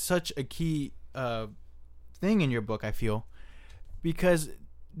base is such a key thing in your book, I feel, because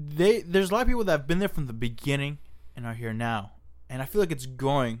there's a lot of people that have been there from the beginning and are here now, and I feel like it's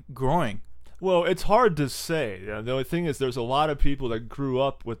growing. Well, it's hard to say. The only thing is, there's a lot of people that grew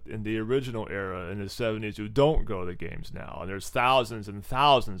up in the original era in the 70s who don't go to the games now, and there's thousands and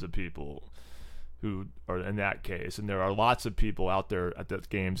thousands of people who are in that case, and there are lots of people out there at the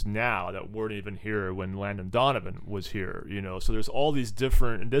games now that weren't even here when Landon Donovan was here. So there's all these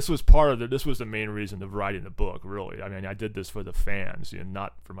different, and this was the main reason of writing the book, really. I mean, I did this for the fans,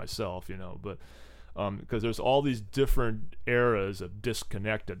 not for myself, but because there's all these different eras of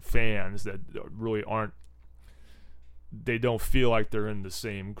disconnected fans that really they don't feel like they're in the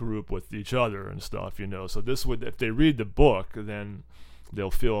same group with each other and stuff, So if they read the book, then they'll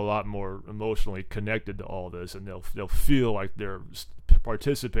feel a lot more emotionally connected to all this, and they'll feel like they're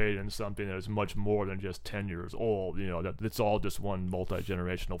participating in something that is much more than just 10 years old. That it's all just one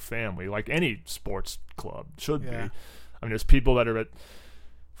multi-generational family, like any sports club should be. I mean, there's people that are at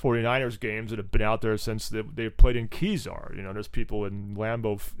 49ers games that have been out there since they've played in Kezar. There's people in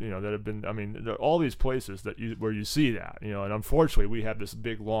Lambeau, that have been. I mean, there are all these places where you see that. And unfortunately, we have this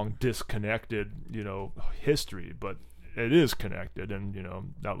big, long, disconnected, history, but it is connected, and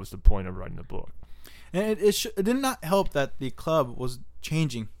that was the point of writing the book. And it did not help that the club was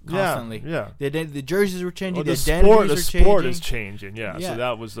changing constantly. Yeah. The jerseys were changing. Well, the identities were changing. The sport is changing. Yeah. So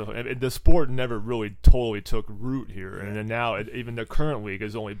that was the sport never really totally took root here, and then now even the current league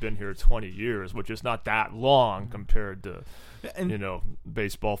has only been here 20 years, which is not that long compared to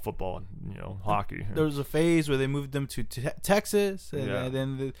baseball, football, and hockey. There was a phase where they moved them to Texas, and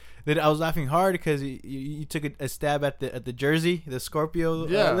then I was laughing hard because you took a stab at the jersey, the Scorpio.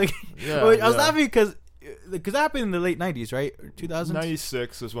 I was laughing because that happened in the late 90s, right? 2000s?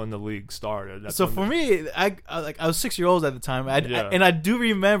 96 is when the league started. So for me, I was 6 years old at the time, and I do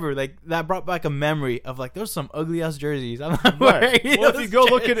remember that brought back a memory of there's some ugly ass jerseys. I'm not wearing. Well, if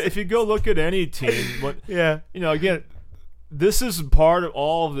you go look at any team, again. This is part of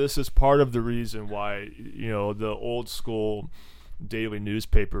all of this is part of the reason why the old school daily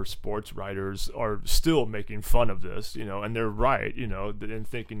newspaper sports writers are still making fun of this, and they're right, in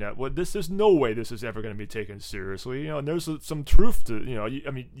thinking that there's no way this is ever going to be taken seriously, and there's some truth to,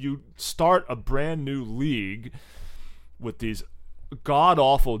 you start a brand new league with these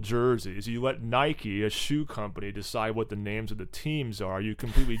god-awful jerseys. You let Nike, a shoe company, decide what the names of the teams are. You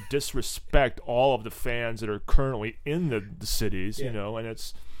completely disrespect all of the fans that are currently in the cities, and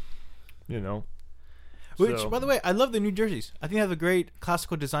it's, Which, by the way, I love the new jerseys. I think they have a great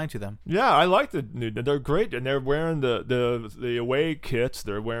classical design to them. Yeah, I like the new. They're great, and they're wearing the away kits.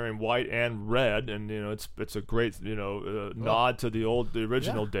 They're wearing white and red, and it's a great nod to the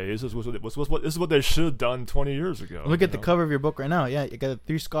original days. This is what they should have done 20 years ago. Look at the cover of your book right now. Yeah, you got the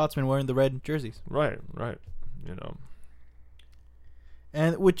three Scotsmen wearing the red jerseys. Right.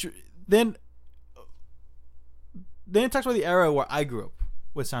 And which then it talks about the era where I grew up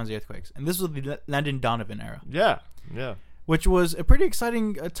with Sounds of the Earthquakes, and this was the Landon Donovan era. Yeah. Which was a pretty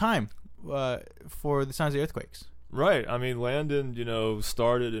exciting time for the Sounds of the Earthquakes. Right. I mean, Landon,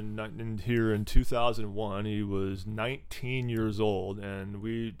 started here in 2001. He was 19 years old, and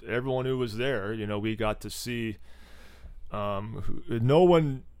everyone who was there, we got to see.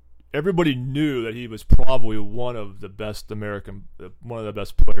 Everybody knew that he was probably one of the best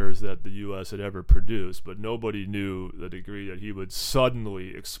players that the U.S. had ever produced, but nobody knew the degree that he would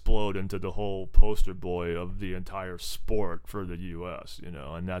suddenly explode into the whole poster boy of the entire sport for the U.S.,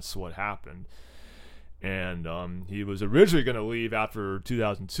 and that's what happened. And he was originally going to leave after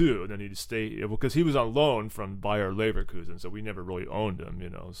 2002, and then he'd stay because he was on loan from Bayer Leverkusen, so we never really owned him, you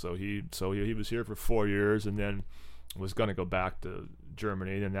know. So he was here for 4 years, and then was going to go back to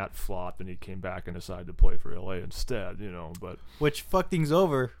Germany, and then that flopped, and he came back and decided to play for LA instead, you know. But which fucked things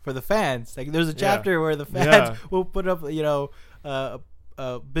over for the fans. Like there's a chapter where the fans will put up,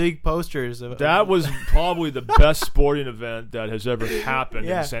 big posters. That was probably the best sporting event that has ever happened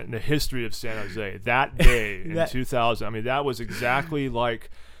in the history of San Jose. That day in 2000, I mean, that was exactly like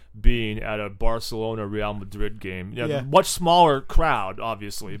being at a Barcelona Real Madrid game. Much smaller crowd,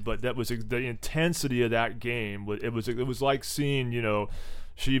 obviously, but that was the intensity of that game. It was like seeing, you know,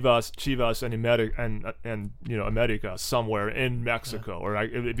 Chivas and America somewhere in Mexico, or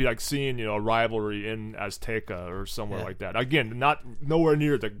it'd be like seeing, you know, a rivalry in Azteca or somewhere like that. Again, not nowhere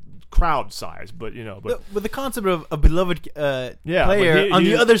near the crowd size, but you know, with the concept of a beloved player on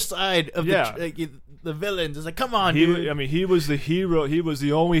the other side of the villains. It's like, come on, dude. I mean, he was the hero. He was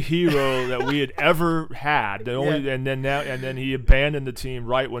the only hero that we had ever had. And then he abandoned the team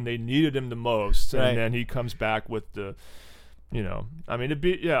right when they needed him the most, and then he comes back with the. You know, I mean,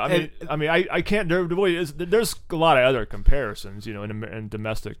 I can't. There's a lot of other comparisons, you know, in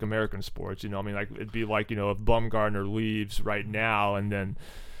domestic American sports. You know, I mean, like it'd be like, you know, if Bumgarner leaves right now and then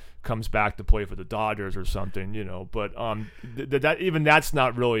comes back to play for the Dodgers or something, you know. But that's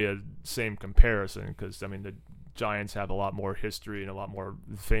not really a same comparison, because I mean the Giants have a lot more history and a lot more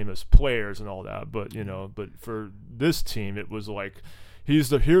famous players and all that. But you know, for this team, it was like. Here's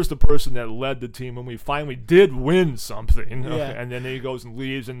the person that led the team when we finally did win something, and then he goes and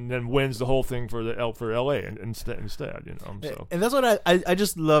leaves and then wins the whole thing for LA instead, you know. So. And that's what I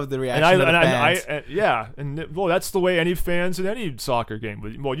just love the reaction of the fans. That's the way any fans in any soccer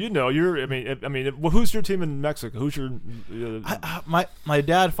game. Well, you know, who's your team in Mexico? Who's your? My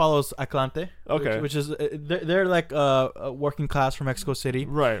dad follows Atlante. Okay, which is they're like working class from Mexico City.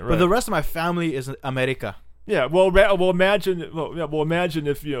 Right. But the rest of my family is America. Yeah, well, imagine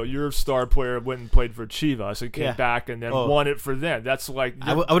if, you know, your star player went and played for Chivas and came back and then won it for them. That's like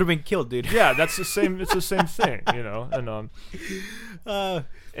I would have been killed, dude. Yeah, that's the same. It's the same thing, you know.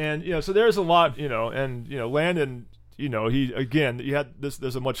 And you know, so there's a lot, you know, and you know, Landon, you know,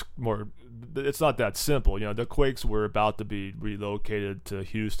 there's a much more. It's not that simple, you know. The Quakes were about to be relocated to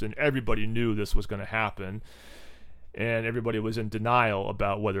Houston. Everybody knew this was going to happen. And everybody was in denial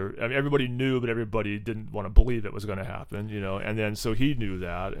about whether. I mean, everybody knew, but everybody didn't want to believe it was going to happen, you know. And then so he knew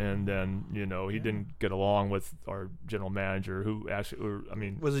that, and then you know he didn't get along with our general manager, who actually,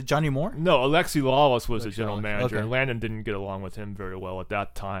 was it Johnny Moore? No, Alexi Lawless was the general manager, and Landon didn't get along with him very well at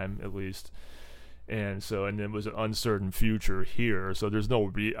that time, at least. And it was an uncertain future here. So there's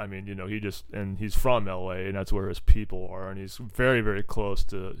no, you know, he's from LA, and that's where his people are, and he's very, very close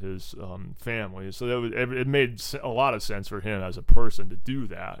to his family. So it made a lot of sense for him as a person to do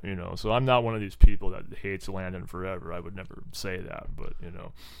that, you know. So I'm not one of these people that hates Landon forever. I would never say that, but you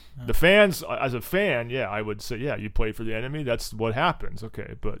know, the fans, as a fan, I would say, you play for the enemy. That's what happens.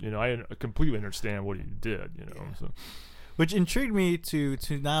 Okay, but you know, I completely understand what he did, you know. So. Which intrigued me to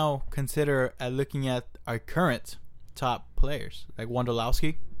now consider looking at our current top players, like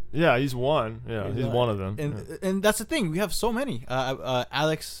Wondolowski. Yeah, he's one. Yeah, he's one of them. And that's the thing. We have so many.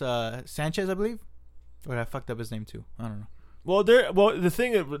 Alex Sanchez, I believe. Or I fucked up his name too. I don't know. Well,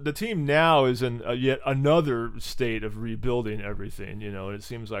 the team now is in yet another state of rebuilding everything. You know, it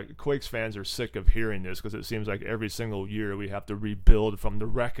seems like Quakes fans are sick of hearing this, because it seems like every single year we have to rebuild from the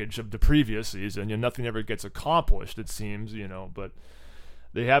wreckage of the previous season. You know, nothing ever gets accomplished, it seems. You know, but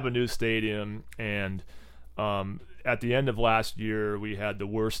they have a new stadium, and at the end of last year, we had the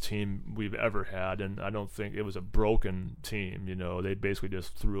worst team we've ever had, and I don't think it was a broken team. You know, they basically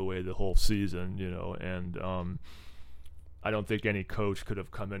just threw away the whole season. You know, and I don't think any coach could have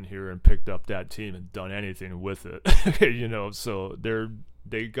come in here and picked up that team and done anything with it. You know, so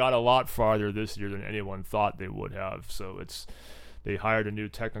they got a lot farther this year than anyone thought they would have. So they hired a new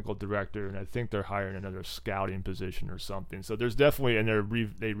technical director, and I think they're hiring another scouting position or something. So there's definitely, and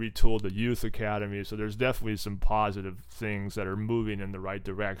they retooled the youth academy. So there's definitely some positive things that are moving in the right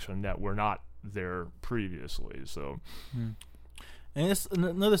direction that were not there previously. So, and it's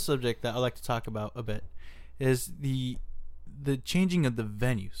another subject that I like to talk about a bit is the changing of the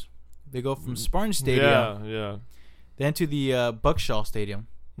venues. They go from Spartan Stadium, then to the Buckshaw Stadium.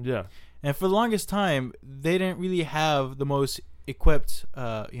 Yeah, and for the longest time, they didn't really have the most equipped,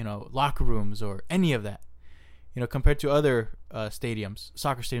 locker rooms or any of that. You know, compared to other stadiums,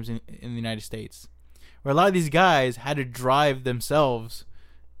 soccer stadiums in the United States, where a lot of these guys had to drive themselves.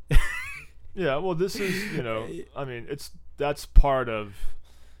 Yeah, well, this is, you know, I mean, that's part of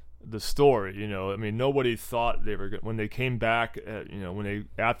the story. You know, I mean, nobody thought they were when they came back.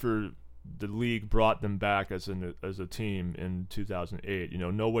 After the league brought them back as a team in 2008. You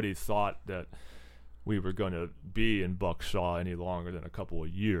know, nobody thought that we were going to be in Buckshaw any longer than a couple of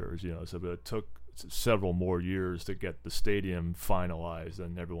years. You know, so it took several more years to get the stadium finalized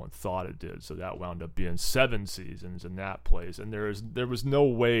than everyone thought it did. So that wound up being 7 seasons in that place, and there was no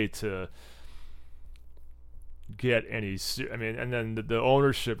way to get any. I mean, and then the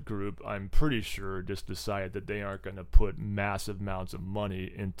ownership group, I'm pretty sure, just decided that they aren't going to put massive amounts of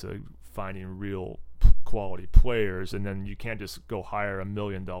money into finding real quality players, and then you can't just go hire $1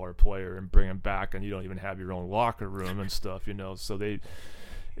 million player and bring him back, and you don't even have your own locker room and stuff. You know, so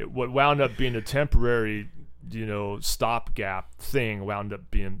what wound up being a temporary, you know, stopgap thing wound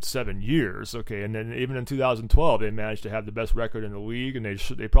up being 7 years. Okay, and then even in 2012, they managed to have the best record in the league, and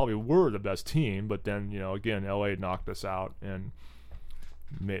they probably were the best team. But then, you know, again, LA knocked us out, and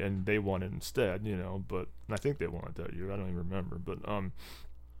they won it instead. You know, but I think they won it that year. I don't even remember. But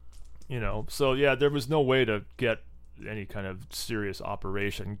you know, so yeah, there was no way to get any kind of serious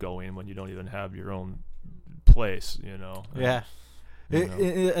operation going when you don't even have your own place. You know. Yeah.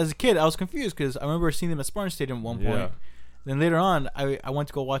 As a kid, I was confused because I remember seeing them at Spartan Stadium at one point. Yeah. Then later on, I went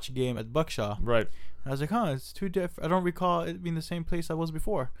to go watch a game at Buckshaw. Right. And I was like, it's too different. I don't recall it being the same place I was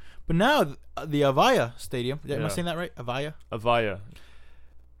before. But now, the Avaya Stadium, am I saying that right? Avaya.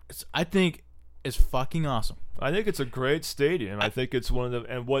 I think it's fucking awesome. I think it's a great stadium. I think it's one of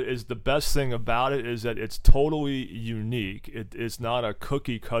the, and what is the best thing about it is that it's totally unique. It's not a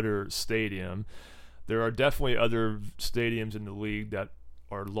cookie cutter stadium. There are definitely other stadiums in the league that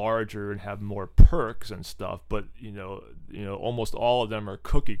are larger and have more perks and stuff, but you know, almost all of them are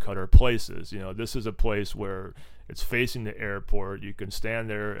cookie cutter places. You know, this is a place where it's facing the airport. You can stand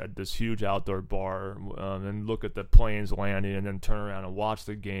there at this huge outdoor bar and look at the planes landing, and then turn around and watch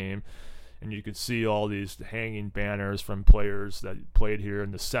the game. And you can see all these hanging banners from players that played here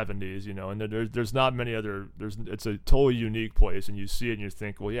in the 70s. You know, and there's not many other. It's a totally unique place, and you see it and you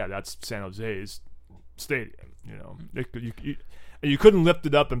think, well, yeah, that's San Jose's stadium. You know, you couldn't lift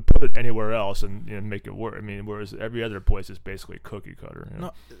it up and put it anywhere else and make it work. I mean, whereas every other place is basically cookie cutter. You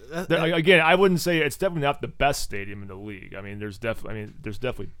know? No, again, I wouldn't say it's definitely not the best stadium in the league. I mean, there's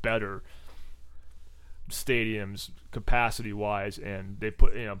definitely better stadiums capacity wise, and they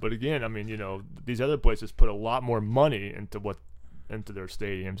put, you know, but again, I mean, you know, these other places put a lot more money into their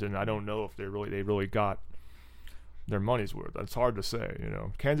stadiums, and I don't know if they really got their money's worth. It's hard to say. You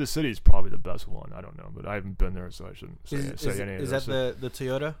know, Kansas City is probably the best one. I don't know, but I haven't been there, so I shouldn't say any. Is that the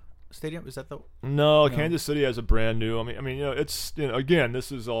Toyota Stadium? Is that the? No, Kansas City has a brand new. I mean, you know, it's, you know, again,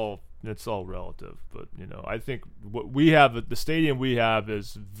 this is all, it's all relative, but you know, I think what we have, the stadium we have,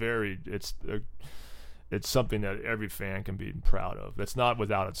 is it's something that every fan can be proud of. It's not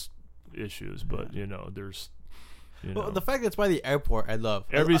without its issues, but you know, there's. You know. Well, the fact that it's by the airport, I love.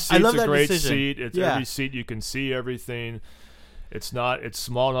 Every seat's a great seat. Every seat you can see everything. It's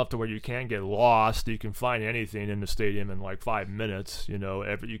small enough to where you can't get lost. You can find anything in the stadium in like 5 minutes. You know,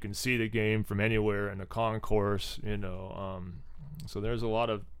 you can see the game from anywhere in the concourse. You know, so there's a lot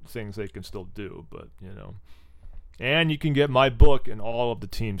of things they can still do, but you know, and you can get my book in all of the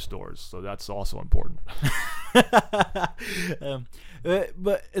team stores, so that's also important.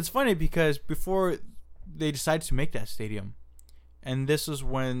 But it's funny because before they decided to make that stadium, and this was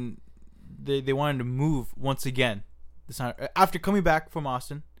when they wanted to move once again. After coming back from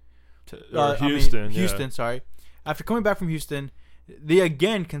Houston. Sorry. After coming back from Houston, they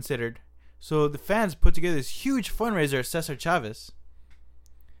again considered. So the fans put together this huge fundraiser at Cesar Chavez.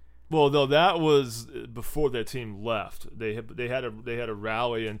 Well, though that was before their team left. They had a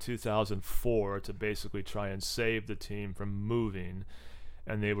rally in 2004 to basically try and save the team from moving,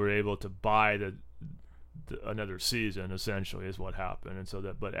 and they were able to buy another season, essentially, is what happened. And so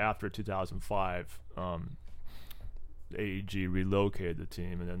but after 2005, AEG relocated the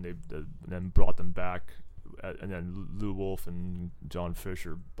team, and then they brought them back, and then Lou Wolf and John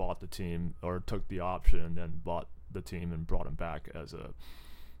Fisher bought the team, or took the option and then bought the team and brought them back as a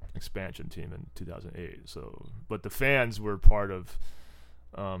expansion team in 2008. So, but the fans were part of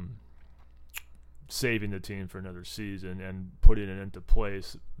saving the team for another season and putting it into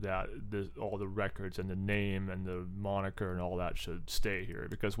place that all the records and the name and the moniker and all that should stay here,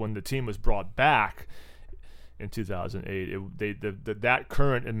 because when the team was brought back in 2008, that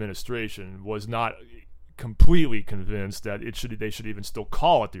current administration was not completely convinced that they should even still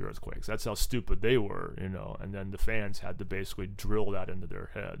call it the Earthquakes. That's how stupid they were, you know. And then the fans had to basically drill that into their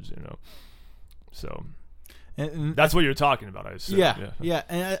heads, you know. So and that's what you're talking about, I assume. Yeah.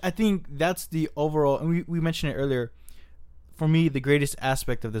 And I think that's the overall. And we mentioned it earlier. for me, the greatest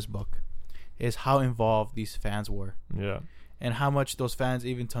aspect of this book is how involved these fans were. Yeah. And how much those fans,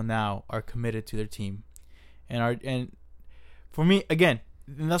 even till now, are committed to their team. And for me, again,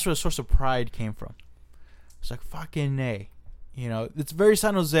 and that's where the source of pride came from. It's like, fucking nay. You know, it's very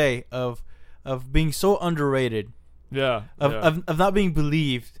San Jose of being so underrated. Yeah. Of not being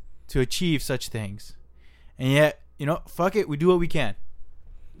believed to achieve such things. And yet, you know, fuck it, we do what we can.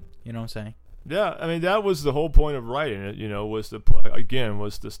 You know what I'm saying? Yeah, I mean, that was the whole point of writing it, you know, was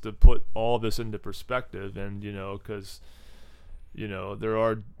just to put all this into perspective. And, you know, because, you know, there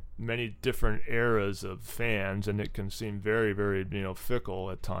are many different eras of fans, and it can seem very, very, you know, fickle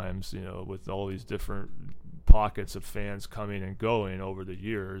at times, you know, with all these different pockets of fans coming and going over the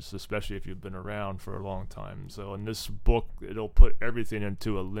years, especially if you've been around for a long time. So in this book, it'll put everything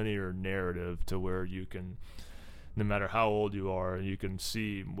into a linear narrative to where you can, no matter how old you are, you can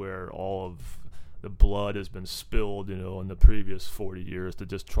see where all of the blood has been spilled, you know, in the previous 40 years to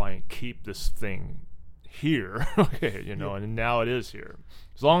just try and keep this thing here. Okay, you know, and now it is here.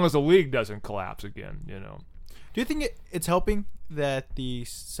 As long as the league doesn't collapse again, you know. Do you think it's helping that the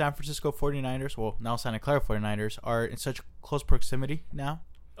San Francisco 49ers, well, now Santa Clara 49ers, are in such close proximity now?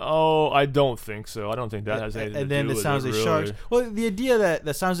 Oh, I don't think so. I don't think that has anything to do with it. And then the San Jose really. Sharks. Well, the idea that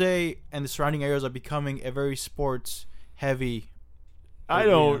the San Jose and the surrounding areas are becoming a very sports-heavy. I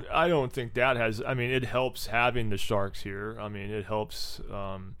don't think that has. I mean, it helps having the Sharks here. I mean, it helps.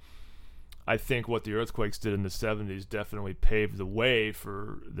 I think what the Earthquakes did in the 70s definitely paved the way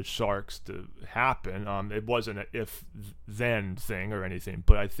for the Sharks to happen. It wasn't an if-then thing or anything,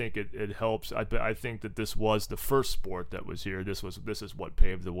 but I think it helps. I think that this was the first sport that was here. This is what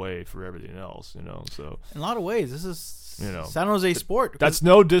paved the way for everything else, you know. So in a lot of ways, this is, you know, San Jose sport. That's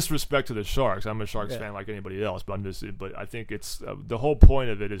no disrespect to the Sharks. I'm a Sharks fan like anybody else, but but I think it's the whole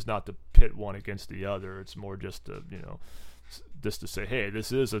point of it is not to pit one against the other. It's more just to, you know, just to say, hey,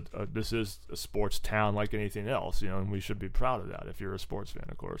 this is a sports town like anything else, you know, and we should be proud of that. If you're a sports fan,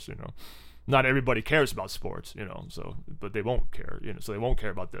 of course, you know, not everybody cares about sports, you know, so, but they won't care, you know, so they won't care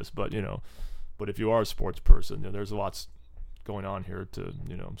about this, but, you know, but if you are a sports person, you know, there's lots going on here to,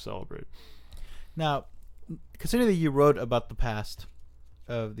 you know, celebrate. Now, considering that you wrote about the past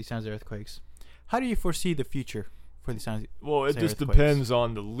of the San Jose Earthquakes, how do you foresee the future for the San Jose? Well, it just depends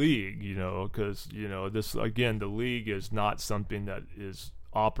on the league, you know, because, you know, this, again, the league is not something that is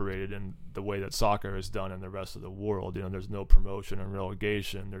operated in the way that soccer is done in the rest of the world. You know, there's no promotion and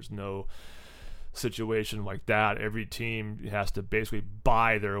relegation. There's no situation like that. Every team has to basically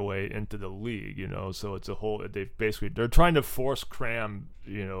buy their way into the league, you know, so it's a whole, they're trying to force cram,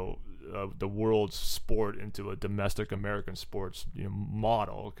 you know, the world's sport into a domestic American sports, you know,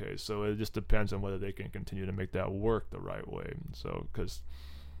 model. Okay, so it just depends on whether they can continue to make that work the right way. So, because,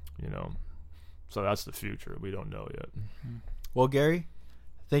 you know, so that's the future. We don't know yet. Well, Gary,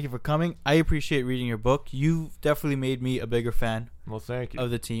 thank you for coming. I appreciate reading your book. You've definitely made me a bigger fan. Well, thank you. Of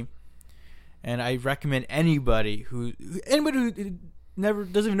the team, and I recommend anybody who never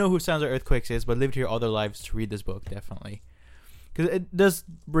doesn't even know who San Jose Earthquakes is, but lived here all their lives, to read this book, definitely. Because it does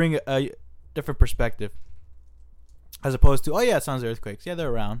bring a different perspective, as opposed to, oh yeah, San Jose Earthquakes, yeah, they're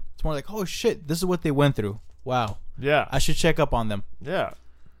around. It's more like, oh shit, this is what they went through. Wow. Yeah. I should check up on them. Yeah.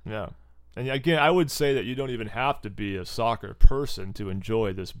 Yeah. And again, I would say that you don't even have to be a soccer person to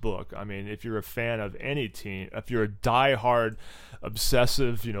enjoy this book. I mean, if you're a fan of any team, if you're a diehard,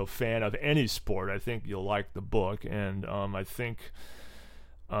 obsessive, you know, fan of any sport, I think you'll like the book. And I think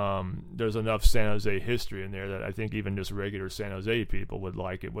there's enough San Jose history in there that I think even just regular San Jose people would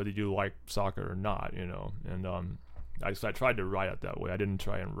like it, whether you like soccer or not, you know. And I tried to write it that way. I didn't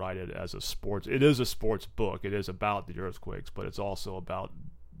try and write it as a sports. It is a sports book. It is about the Earthquakes, but it's also about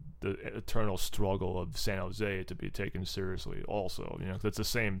the eternal struggle of San Jose to be taken seriously also, you know, 'cause it's the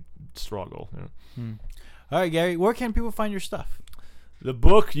same struggle, you know. All right, Gary, where can people find your stuff? The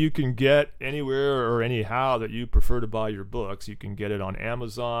book you can get anywhere or anyhow that you prefer to buy your books. You can get it on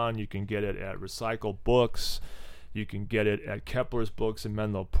Amazon. You can get it at Recycle Books. You can get it at Kepler's Books in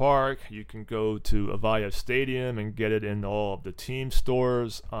Menlo Park. You can go to Avaya Stadium and get it in all of the team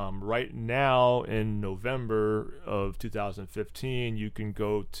stores. Right now, in November of 2015, you can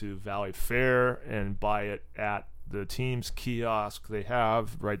go to Valley Fair and buy it at the team's kiosk they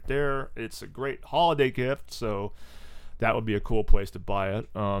have right there. It's a great holiday gift, so that would be a cool place to buy it.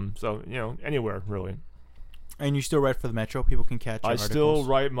 So, you know, anywhere, really. And you still write for the Metro? People can catch your I articles? still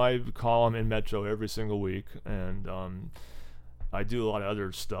write my column in Metro every single week, and I do a lot of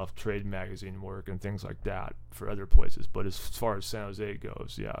other stuff, trade magazine work and things like that for other places. But as far as San Jose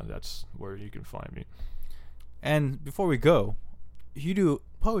goes, yeah, that's where you can find me. And before we go, you do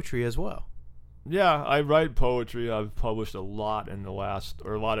poetry as well. Yeah, I write poetry. I've published a lot a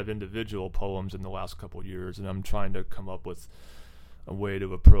lot of individual poems in the last couple of years, and I'm trying to come up with a way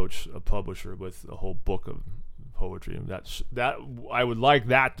to approach a publisher with a whole book of poetry. And that I would like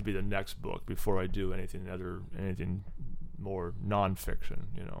that to be the next book before I do anything more nonfiction.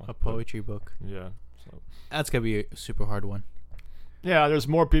 A poetry book. Yeah, so That's gonna be a super hard one. yeah, there's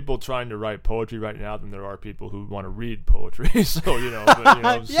more people trying to write poetry right now than there are people who want to read poetry. So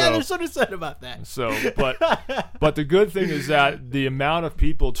Yeah, there's something said about that. So, but the good thing is that the amount of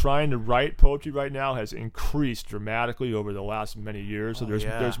people trying to write poetry right now has increased dramatically over the last many years. So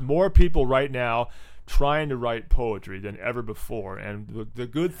there's more people right now trying to write poetry than ever before. And the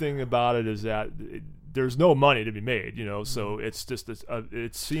good thing about it is that there's no money to be made. So it's just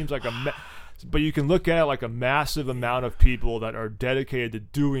it seems like but you can look at it like a massive amount of people that are dedicated to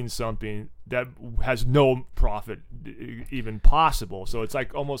doing something that has no profit even possible. So it's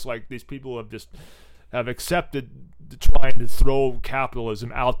like almost like these people have accepted trying to throw capitalism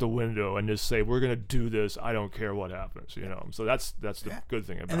out the window and just say, we're going to do this. I don't care what happens, So that's the good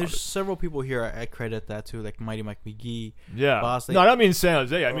thing about it. And there's several people here I credit that to, like Mighty Mike McGee. Yeah. Bosley. No, I don't mean San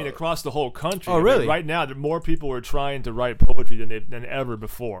Jose. I mean across the whole country. Oh, really? Right now, more people are trying to write poetry than ever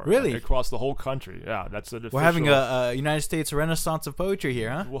before. Really? Across the whole country. Yeah, that's the We're having a United States renaissance of poetry here,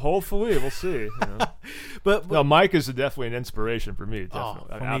 huh? Well, hopefully. We'll see. But no, Mike is definitely an inspiration for me.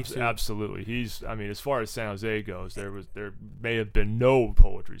 Definitely. For me too. Absolutely. As far as San Jose goes, there may have been no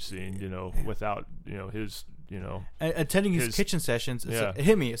poetry scene, without his, attending his kitchen sessions. It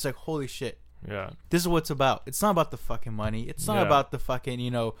hit me. It's like, holy shit. Yeah. This is what it's about. It's not about the fucking money. It's not about the fucking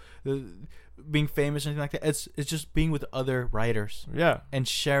being famous or anything like that. It's just being with other writers. Yeah. And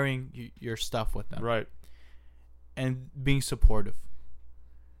sharing your stuff with them. Right. And being supportive.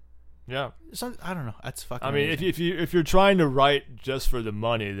 Yeah. So, I don't know. That's fucking. I mean, amazing. if you're trying to write just for the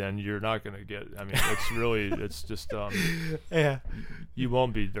money, then you're not gonna get. I mean, it's just yeah. You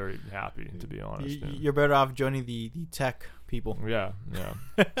won't be very happy, to be honest. You're better off joining the tech people. Yeah.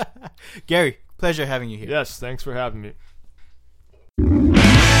 Gary, pleasure having you here. Yes, thanks for having me.